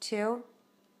 2,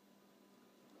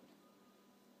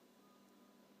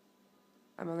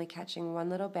 I'm only catching 1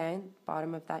 little band.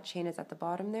 Bottom of that chain is at the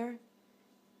bottom there.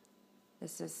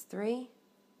 This is 3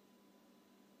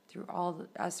 through all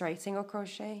the, single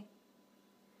crochet,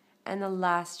 and the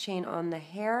last chain on the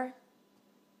hair,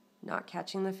 not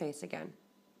catching the face again.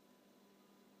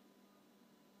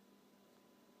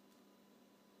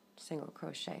 Single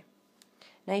crochet.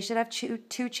 Now you should have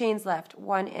two chains left,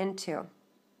 1 and 2.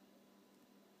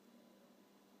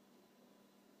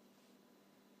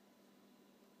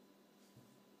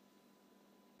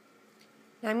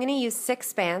 Now I'm going to use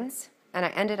 6 bands, and I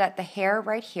ended at the hair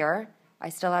right here. I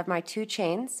still have my 2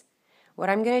 chains. What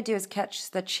I'm going to do is catch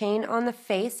the chain on the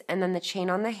face and then the chain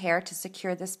on the hair to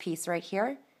secure this piece right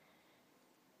here.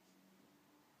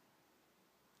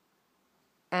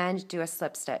 And do a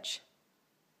slip stitch.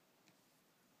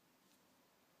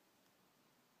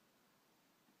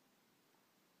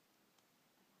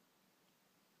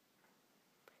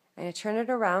 I'm going to turn it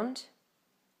around,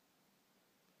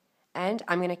 and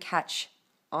I'm going to catch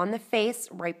on the face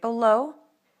right below,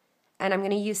 and I'm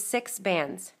going to use 6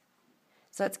 bands.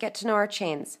 So let's get to know our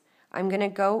chains. I'm going to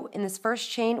go in this first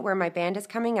chain where my band is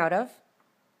coming out of.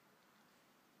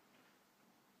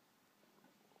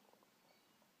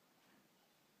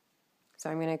 So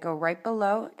I'm going to go right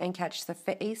below and catch the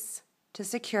face to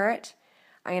secure it.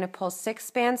 I'm going to pull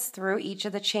 6 bands through each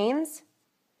of the chains.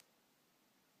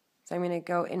 So I'm going to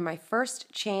go in my first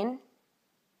chain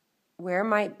where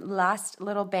my last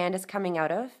little band is coming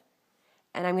out of,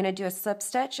 and I'm going to do a slip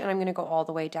stitch, and I'm going to go all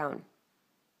the way down.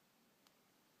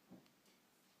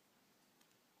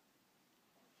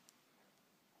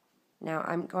 Now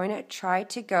I'm going to try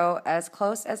to go as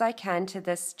close as I can to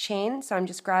this chain, so I'm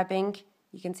just grabbing,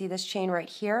 you can see this chain right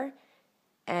here,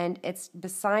 and it's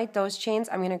beside those chains.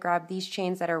 I'm going to grab these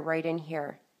chains that are right in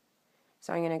here.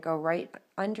 So I'm going to go right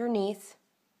underneath,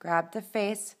 grab the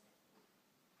face,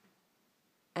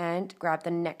 and grab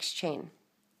the next chain.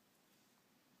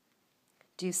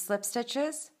 Do slip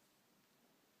stitches,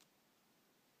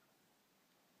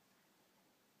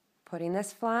 putting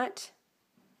this flat,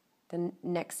 the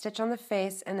next stitch on the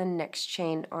face, and the next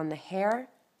chain on the hair,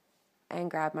 and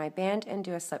grab my band and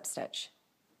do a slip stitch.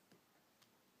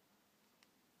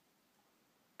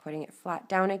 Putting it flat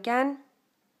down again,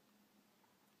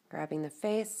 grabbing the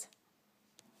face,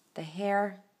 the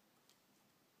hair,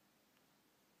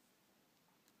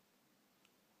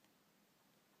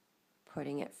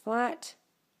 putting it flat,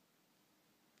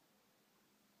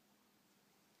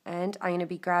 and I'm going to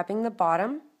be grabbing the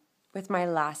bottom with my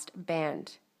last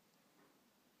band.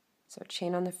 So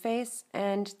chain on the face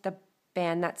and the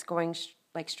band that's going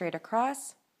like straight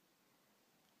across,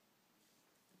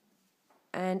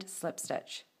 and slip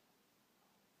stitch.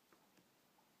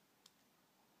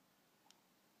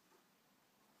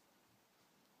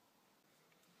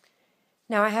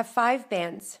 Now I have 5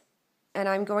 bands, and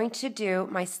I'm going to do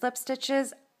my slip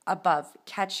stitches above,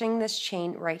 catching this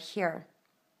chain right here.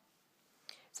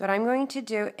 So what I'm going to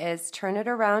do is turn it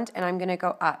around, and I'm going to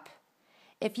go up.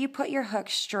 If you put your hook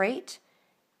straight,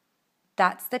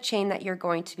 that's the chain that you're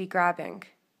going to be grabbing.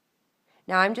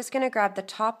 Now I'm just going to grab the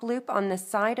top loop on the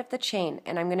side of the chain,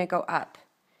 and I'm going to go up.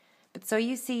 But so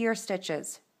you see your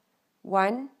stitches,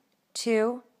 1,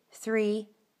 2, 3,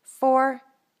 4,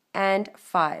 and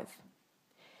 5.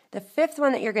 The 5th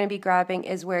one that you're going to be grabbing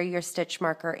is where your stitch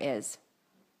marker is.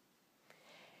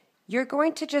 You're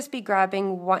going to just be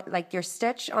grabbing one, like your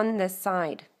stitch on this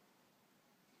side.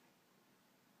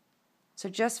 So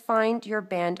just find your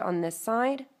band on this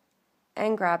side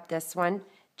and grab this one,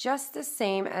 just the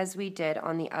same as we did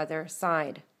on the other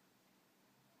side.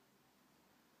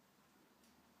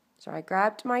 So I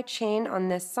grabbed my chain on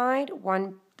this side,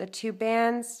 the 2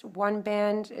 bands, 1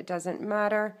 band, it doesn't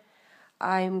matter.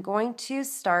 I'm going to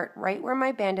start right where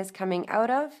my band is coming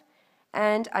out of,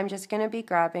 and I'm just going to be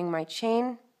grabbing my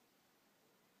chain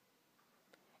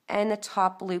and the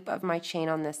top loop of my chain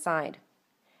on this side.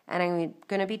 And I'm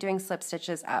going to be doing slip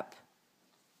stitches up.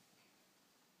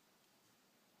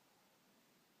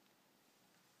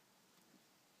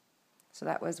 So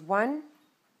that was 1,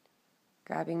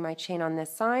 grabbing my chain on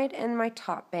this side, and my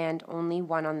top band, only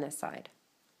 1 on this side.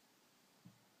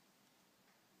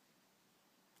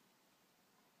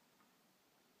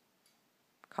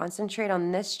 Concentrate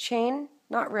on this chain,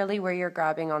 not really where you're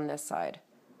grabbing on this side.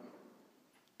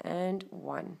 And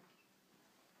 1.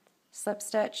 Slip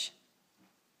stitch.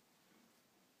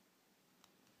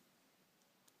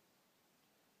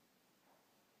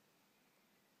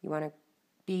 You want to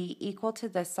be equal to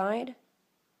this side.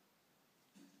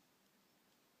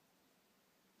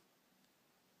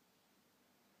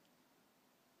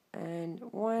 And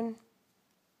 1,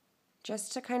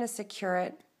 just to kind of secure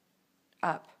it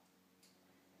up.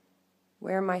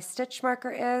 Where my stitch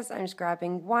marker is, I'm just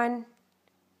grabbing 1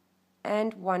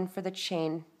 and 1 for the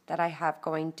chain that I have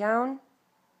going down,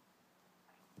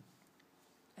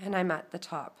 and I'm at the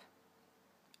top.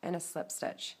 and a slip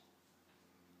stitch.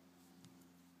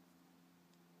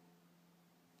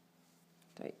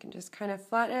 So you can just kind of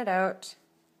flatten it out,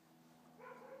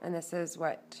 and this is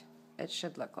what it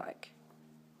should look like.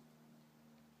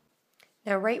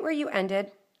 Now right where you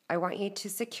ended, I want you to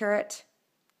secure it,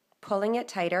 pulling it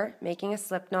tighter, making a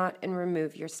slip knot, and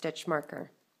remove your stitch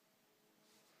marker.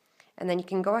 And then you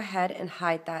can go ahead and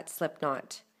hide that slip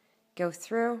knot. Go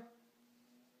through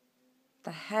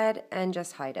the head and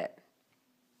just hide it.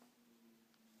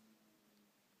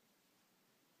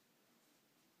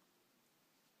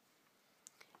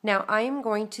 Now I am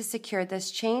going to secure this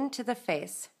chain to the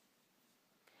face.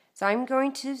 So I'm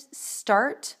going to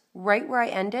start right where I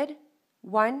ended,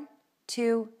 1,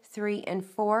 2, 3, and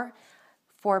 4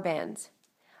 bands.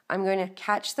 I'm going to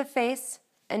catch the face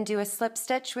and do a slip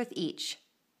stitch with each.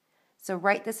 So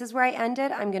this is where I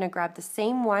ended. I'm going to grab the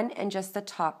same one and just the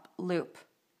top loop,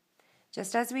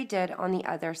 just as we did on the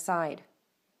other side.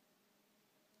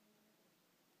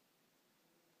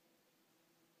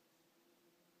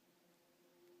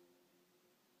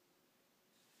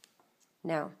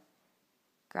 Now,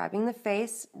 grabbing the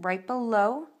face right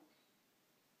below,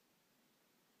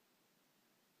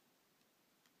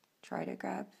 try to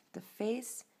grab the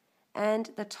face and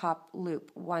the top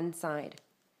loop one side.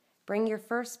 Bring your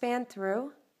first band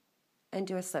through and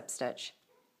do a slip stitch.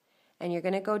 And you're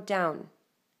going to go down.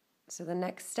 So the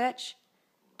next stitch,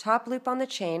 top loop on the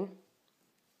chain,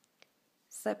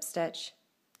 slip stitch,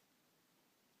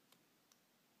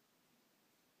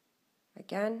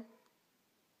 again.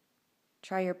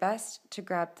 Try your best to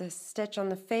grab the stitch on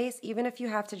the face, even if you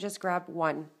have to just grab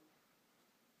one.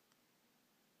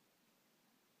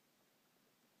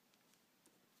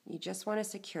 You just want to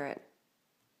secure it.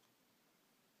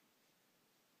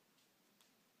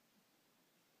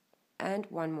 And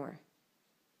one more.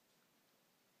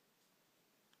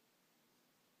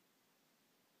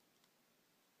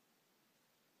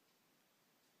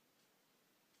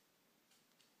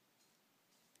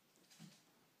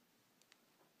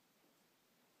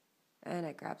 And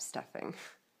I grab stuffing.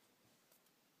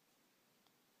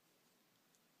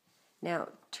 Now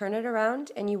turn it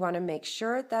around and you want to make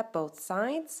sure that both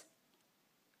sides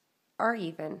are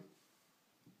even.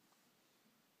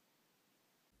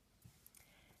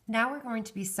 Now we're going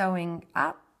to be sewing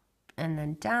up and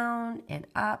then down and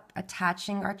up,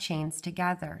 attaching our chains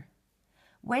together.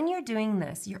 When you're doing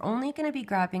this, you're only going to be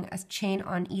grabbing a chain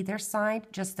on either side,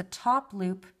 just the top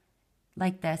loop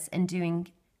like this, and doing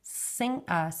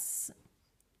slip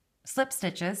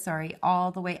stitches,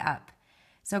 all the way up.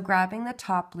 So grabbing the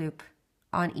top loop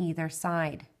on either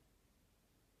side.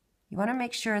 You want to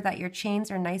make sure that your chains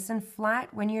are nice and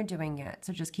flat when you're doing it,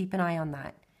 so just keep an eye on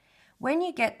that. When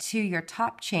you get to your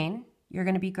top chain, you're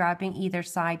going to be grabbing either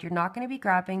side. You're not going to be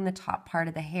grabbing the top part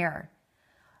of the hair.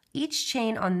 Each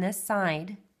chain on this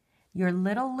side, your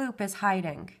little loop is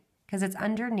hiding because it's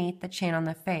underneath the chain on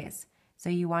the face. So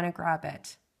you want to grab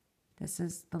it. This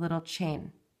is the little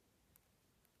chain.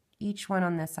 Each one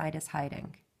on this side is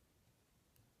hiding.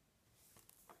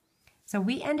 So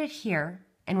we ended here,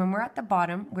 and when we're at the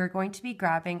bottom, we're going to be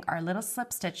grabbing our little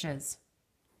slip stitches.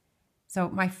 So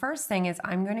my first thing is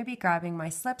I'm going to be grabbing my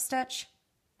slip stitch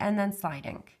and then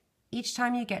sliding. Each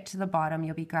time you get to the bottom,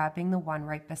 you'll be grabbing the one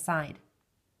right beside.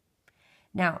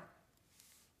 Now,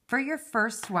 for your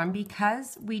first one,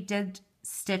 because we did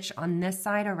stitch on this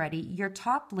side already, your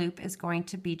top loop is going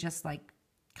to be just like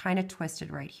kind of twisted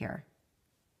right here.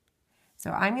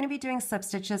 So I'm going to be doing slip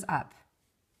stitches up.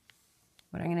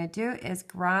 What I'm going to do is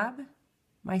grab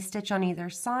my stitch on either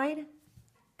side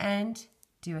and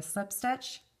do a slip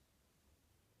stitch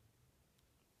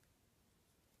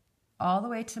all the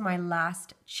way to my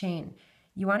last chain.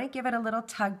 You want to give it a little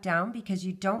tug down because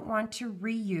you don't want to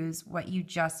reuse what you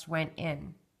just went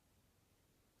in.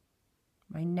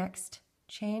 My next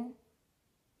chain,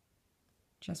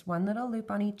 just one little loop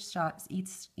on each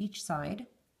side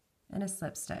and a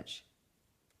slip stitch.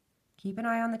 Keep an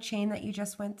eye on the chain that you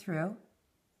just went through.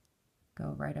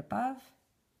 Go right above.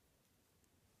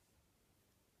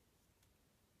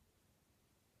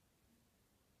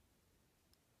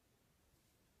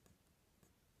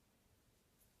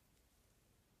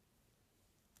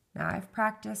 Now I've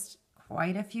practiced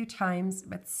quite a few times,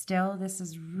 but still this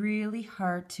is really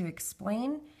hard to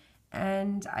explain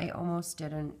and I almost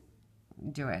didn't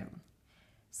do it.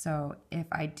 So if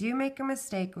I do make a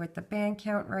mistake with the band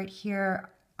count right here,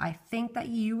 I think that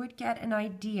you would get an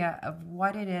idea of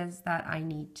what it is that I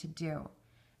need to do.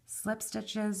 Slip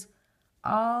stitches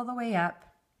all the way up.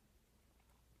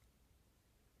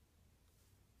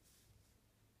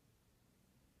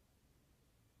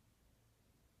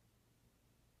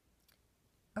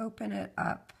 Open it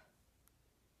up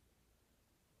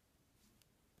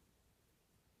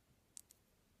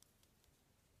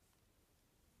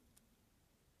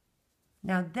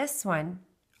Now this one,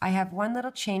 I have one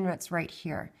little chain that's right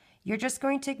here. You're just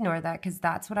going to ignore that because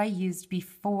that's what I used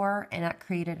before and that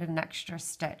created an extra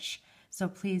stitch. So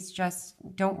please just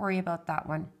don't worry about that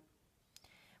one.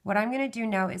 What I'm going to do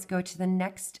now is go to the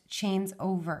next chains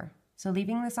over. So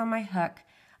leaving this on my hook,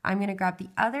 I'm going to grab the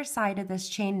other side of this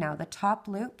chain now, the top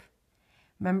loop.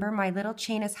 Remember, my little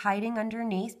chain is hiding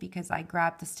underneath because I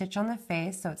grabbed the stitch on the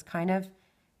face, so it's kind of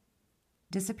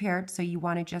disappeared. So you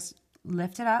want to just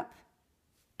lift it up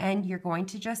and you're going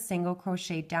to just single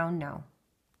crochet down now.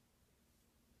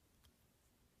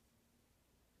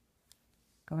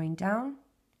 Going down,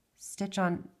 stitch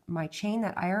on my chain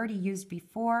that I already used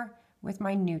before with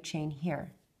my new chain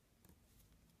here.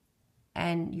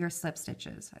 And your slip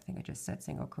stitches. I think I just said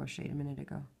single crochet a minute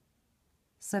ago.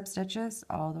 Slip stitches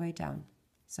all the way down.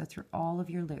 So through all of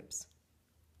your loops.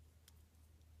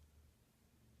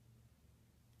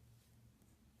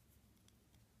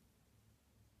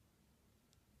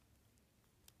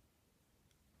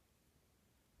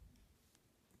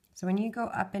 So when you go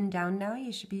up and down now,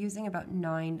 you should be using about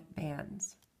 9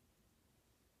 bands.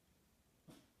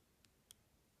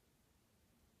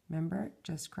 Remember,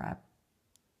 just grab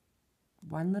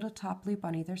one little top loop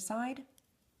on either side.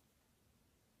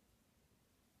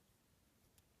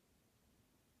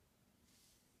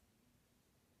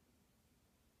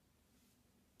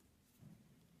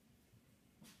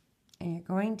 And you're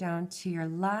going down to your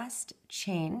last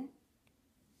chain,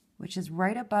 which is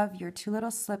right above your 2 little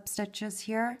slip stitches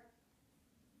here,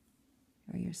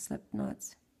 or your slip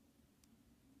knots.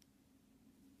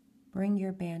 Bring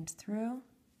your band through.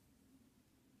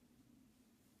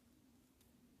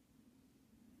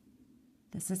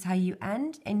 This is how you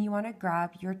end, and you want to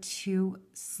grab your 2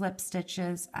 slip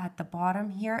stitches at the bottom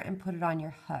here and put it on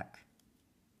your hook.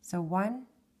 So 1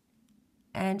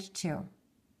 and 2.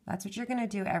 That's what you're going to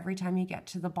do every time you get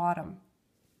to the bottom.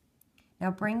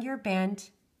 Now bring your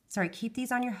band, keep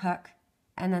these on your hook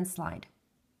and then slide.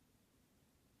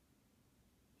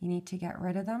 You need to get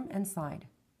rid of them and slide.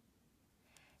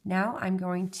 Now I'm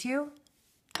going to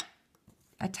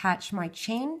attach my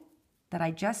chain that I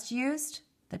just used,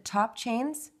 the top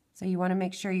chains. So you want to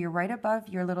make sure you're right above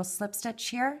your little slip stitch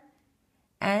here,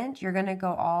 and you're going to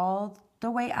go all the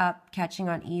way up, catching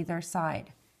on either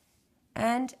side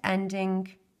and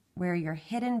ending where your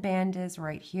hidden band is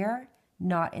right here,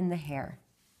 not in the hair.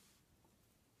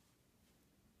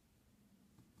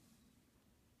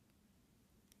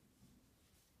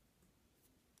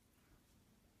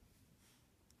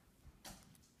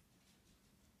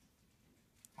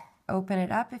 Open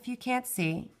it up if you can't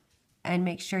see, and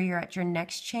make sure you're at your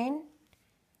next chain.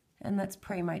 And let's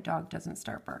pray my dog doesn't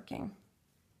start barking.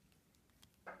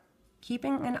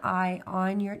 Keeping an eye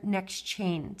on your next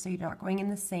chain so you're not going in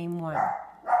the same one.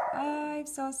 Oh, I'm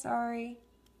so sorry.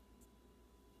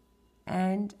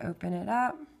 And open it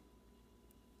up.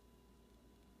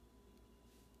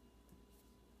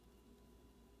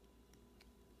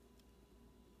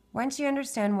 Once you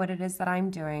understand what it is that I'm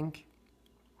doing,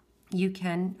 you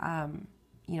can,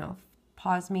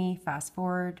 pause me, fast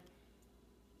forward,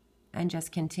 and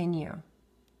just continue.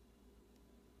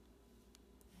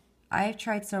 I've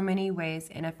tried so many ways,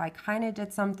 and if I kind of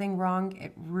did something wrong,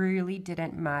 it really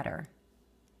didn't matter.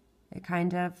 It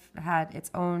kind of had its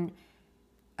own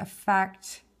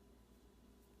effect.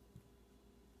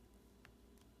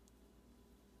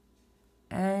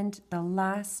 And the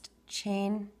last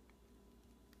chain.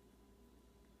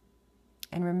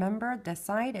 And remember, this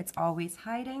side, it's always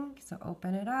hiding, so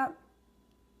open it up.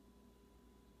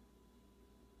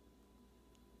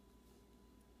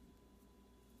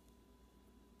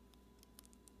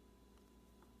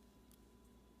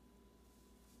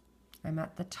 I'm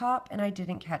at the top and I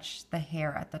didn't catch the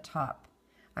hair at the top.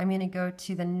 I'm going to go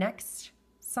to the next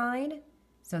side,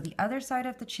 so the other side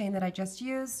of the chain that I just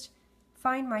used,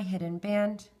 find my hidden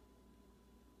band,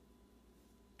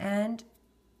 and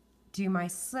do my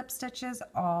slip stitches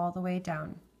all the way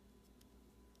down.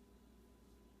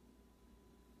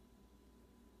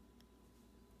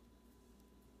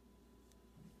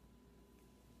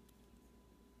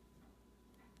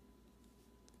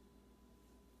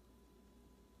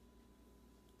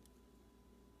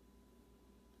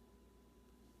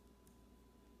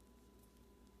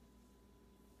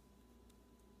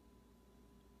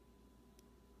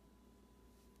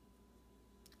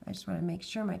 I just want to make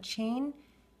sure my chain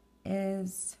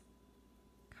is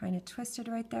kind of twisted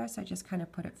right there, so I just kind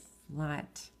of put it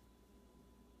flat.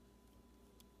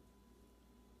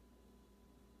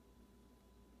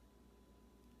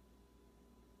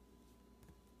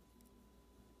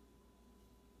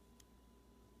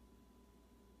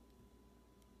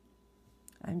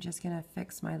 I'm just going to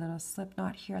fix my little slip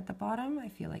knot here at the bottom. I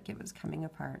feel like it was coming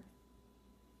apart.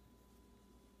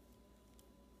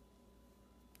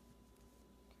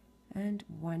 And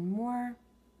one more.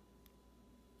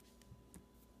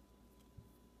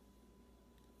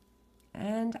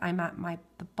 And I'm at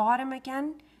the bottom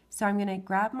again. So I'm going to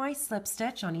grab my slip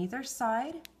stitch on either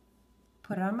side,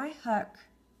 put it on my hook,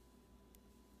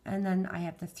 and then I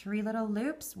have the 3 little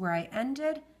loops where I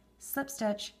ended, slip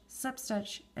stitch,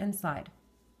 and slide.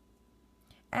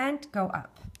 And go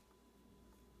up.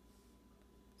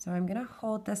 So I'm going to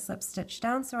hold this slip stitch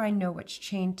down so I know which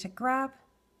chain to grab.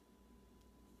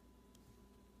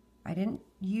 I didn't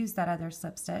use that other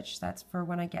slip stitch. That's for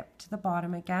when I get to the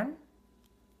bottom again.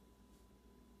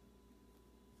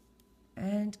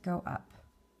 And go up.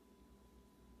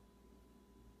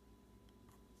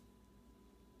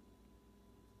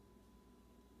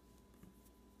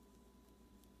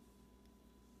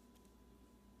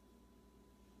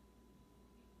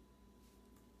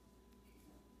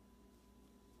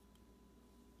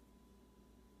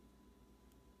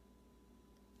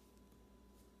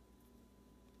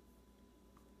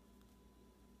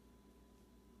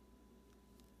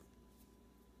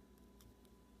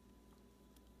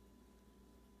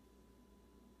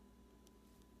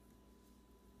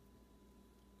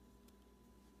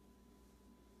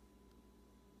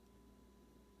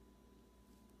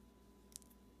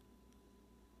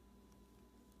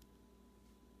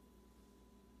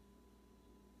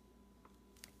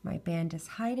 My band is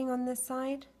hiding on this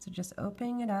side, so just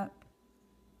opening it up.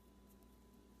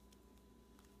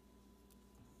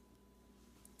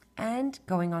 And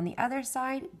going on the other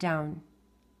side, down.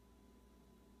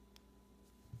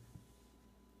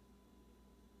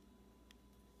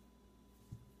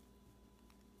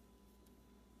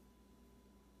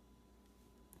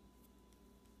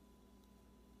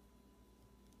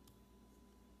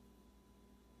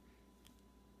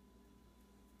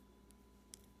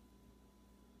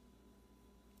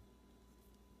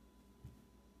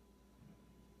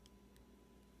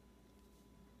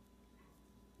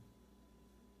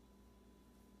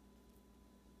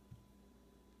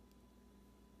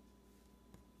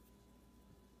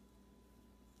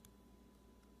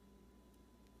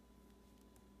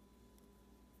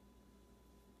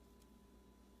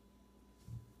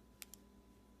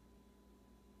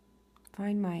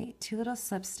 Find my 2 little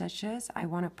slip stitches. I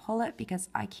want to pull it because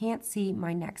I can't see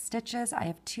my next stitches. I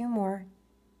have 2 more.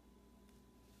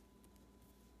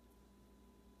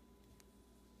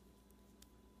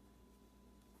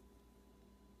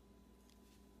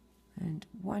 And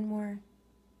 1 more.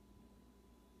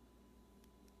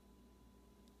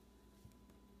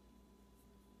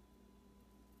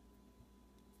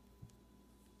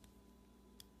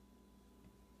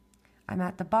 I'm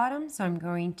at the bottom, so I'm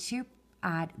going to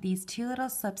add these 2 little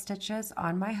slip stitches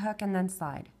on my hook and then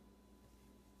slide.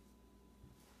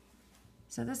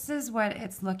 So this is what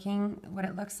it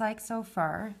looks like so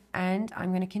far, and I'm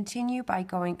going to continue by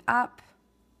going up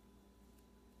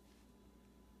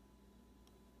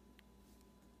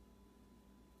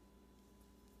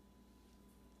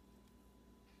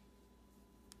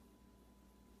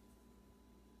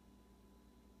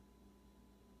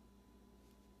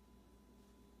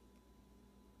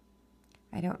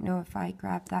I don't know if I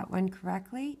grabbed that one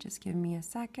correctly. Just give me a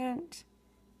second.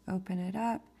 Open it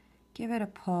up, give it a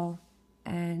pull,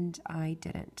 and I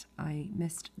didn't. I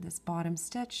missed this bottom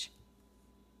stitch.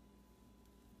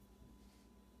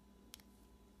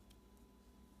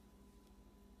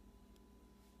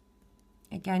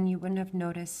 Again, you wouldn't have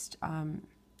noticed,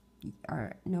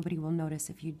 or nobody will notice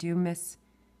if you do miss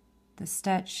the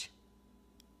stitch.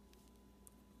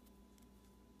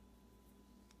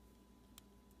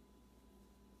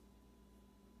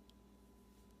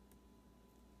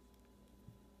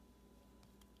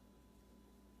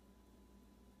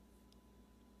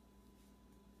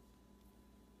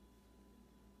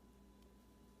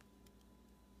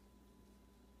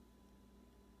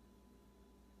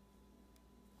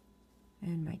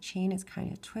 And my chain is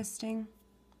kind of twisting.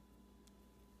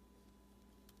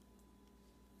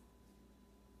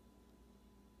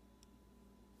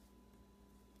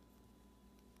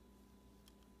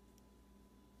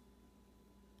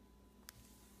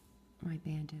 My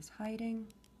band is hiding.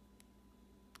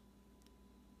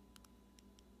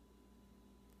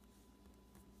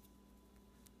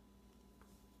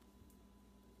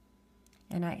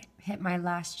 And I hit my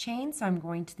last chain, so I'm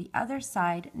going to the other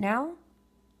side now.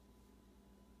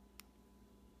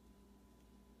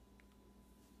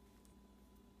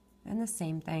 And the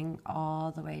same thing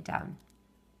all the way down.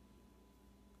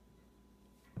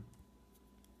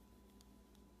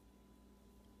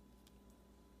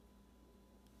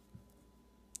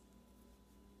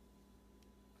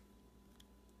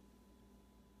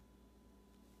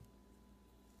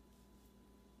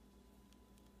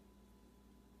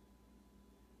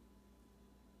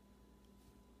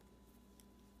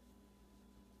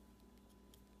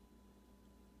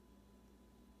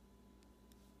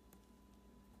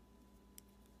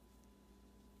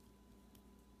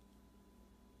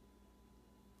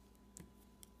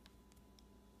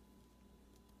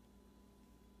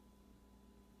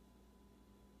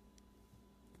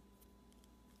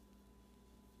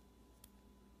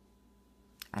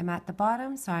 I'm at the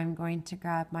bottom, so I'm going to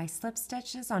grab my slip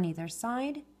stitches on either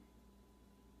side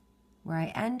where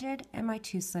I ended and my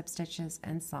 2 slip stitches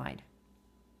inside.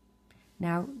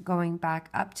 Now going back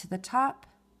up to the top,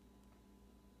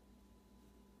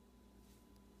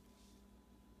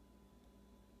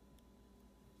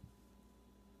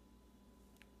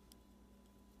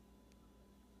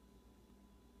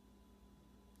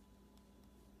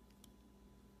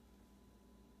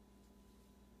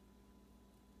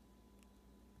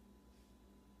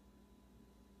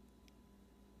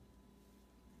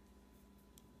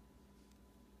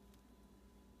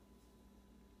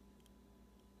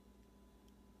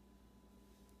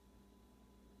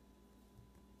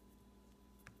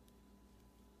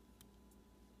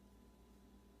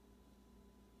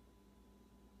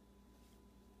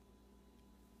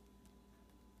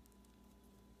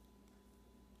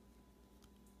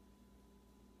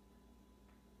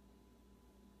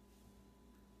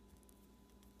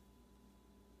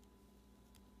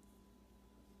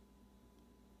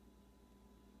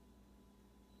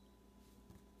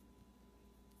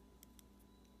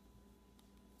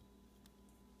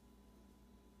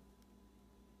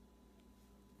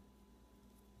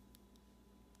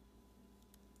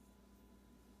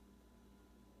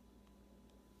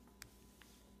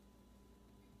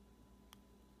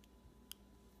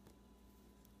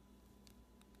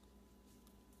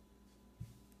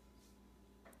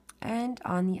 and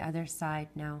on the other side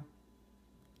now.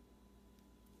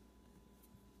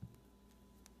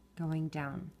 Going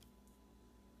down.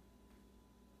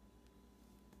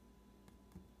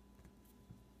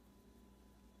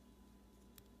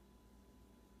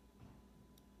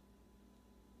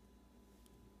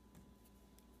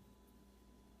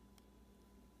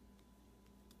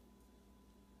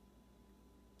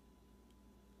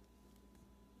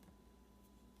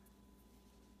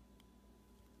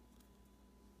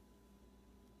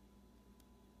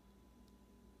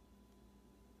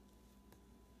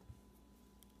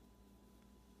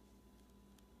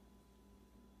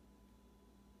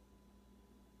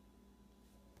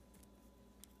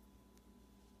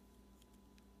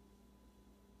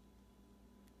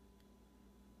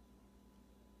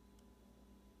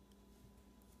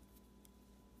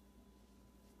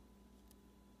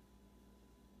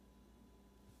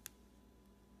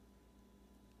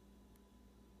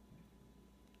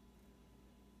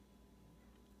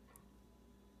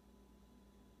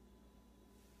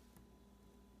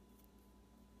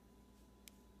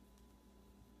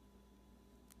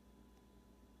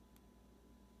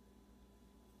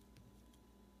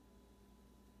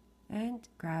 And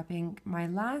grabbing my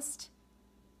last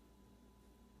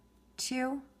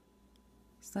 2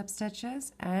 slip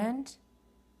stitches, and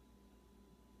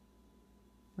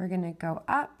we're going to go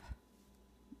up.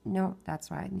 No,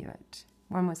 that's why I knew it.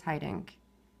 One was hiding,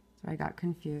 so I got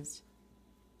confused.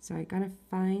 So I'm going to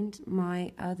find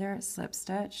my other slip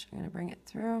stitch. I'm going to bring it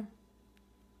through. I'm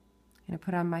going to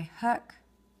put on my hook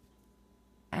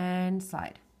and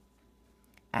slide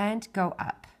and go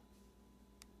up.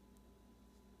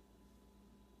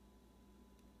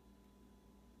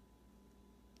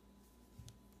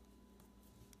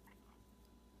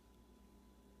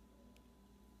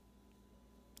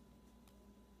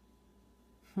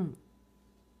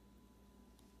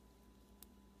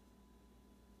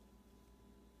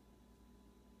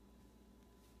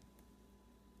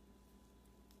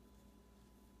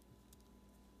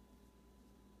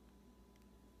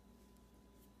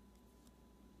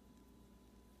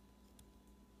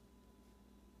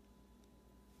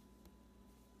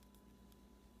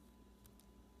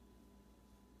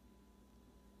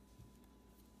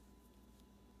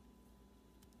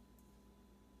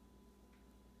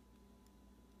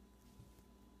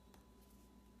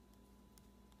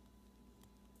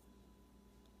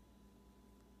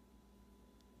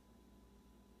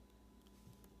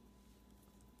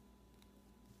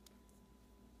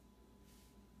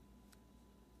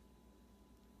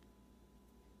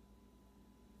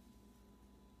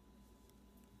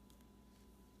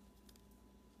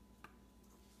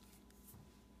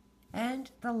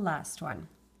 And the last one.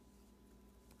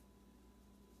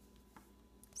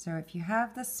 So if you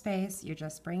have the space, you're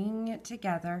just bringing it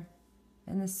together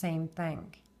in the same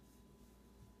thing.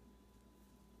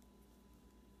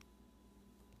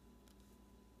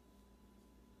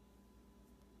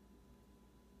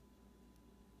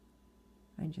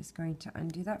 I'm just going to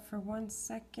undo that for 1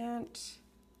 second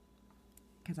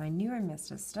because I knew I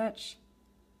missed a stitch.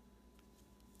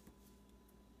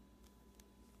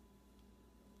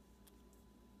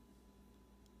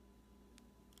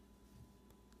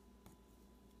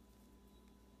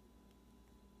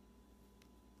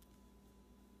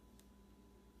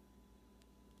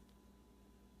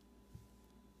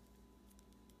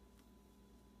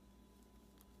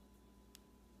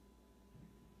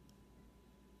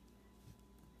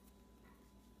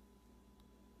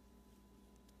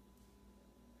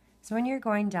 So when you're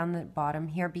going down the bottom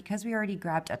here, because we already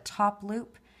grabbed a top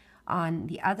loop on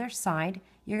the other side,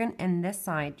 you're going to, in this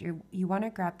side, you want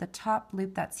to grab the top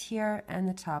loop that's here and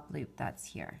the top loop that's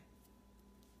here.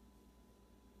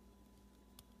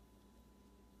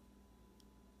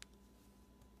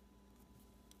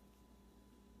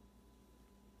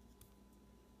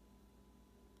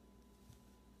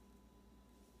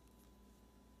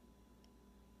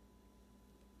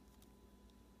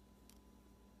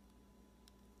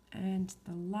 And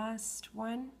the last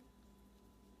one,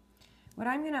 what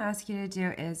I'm going to ask you to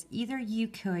do is either you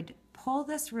could pull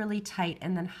this really tight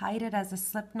and then hide it as a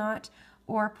slip knot,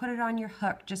 or put it on your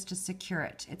hook just to secure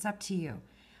it. It's up to you.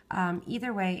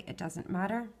 Either way, it doesn't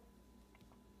matter.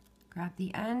 Grab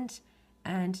the end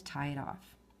and tie it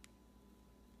off.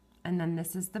 And then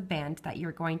this is the band that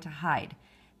you're going to hide.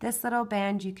 This little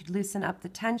band, you could loosen up the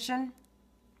tension.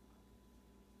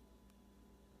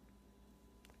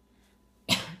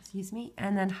 Excuse me,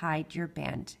 and then hide your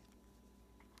band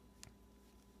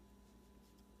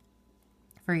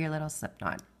for your little slip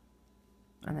knot.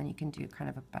 And then you can do kind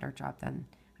of a better job than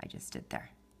I just did there.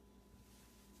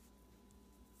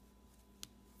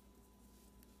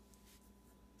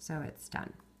 So it's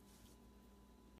done.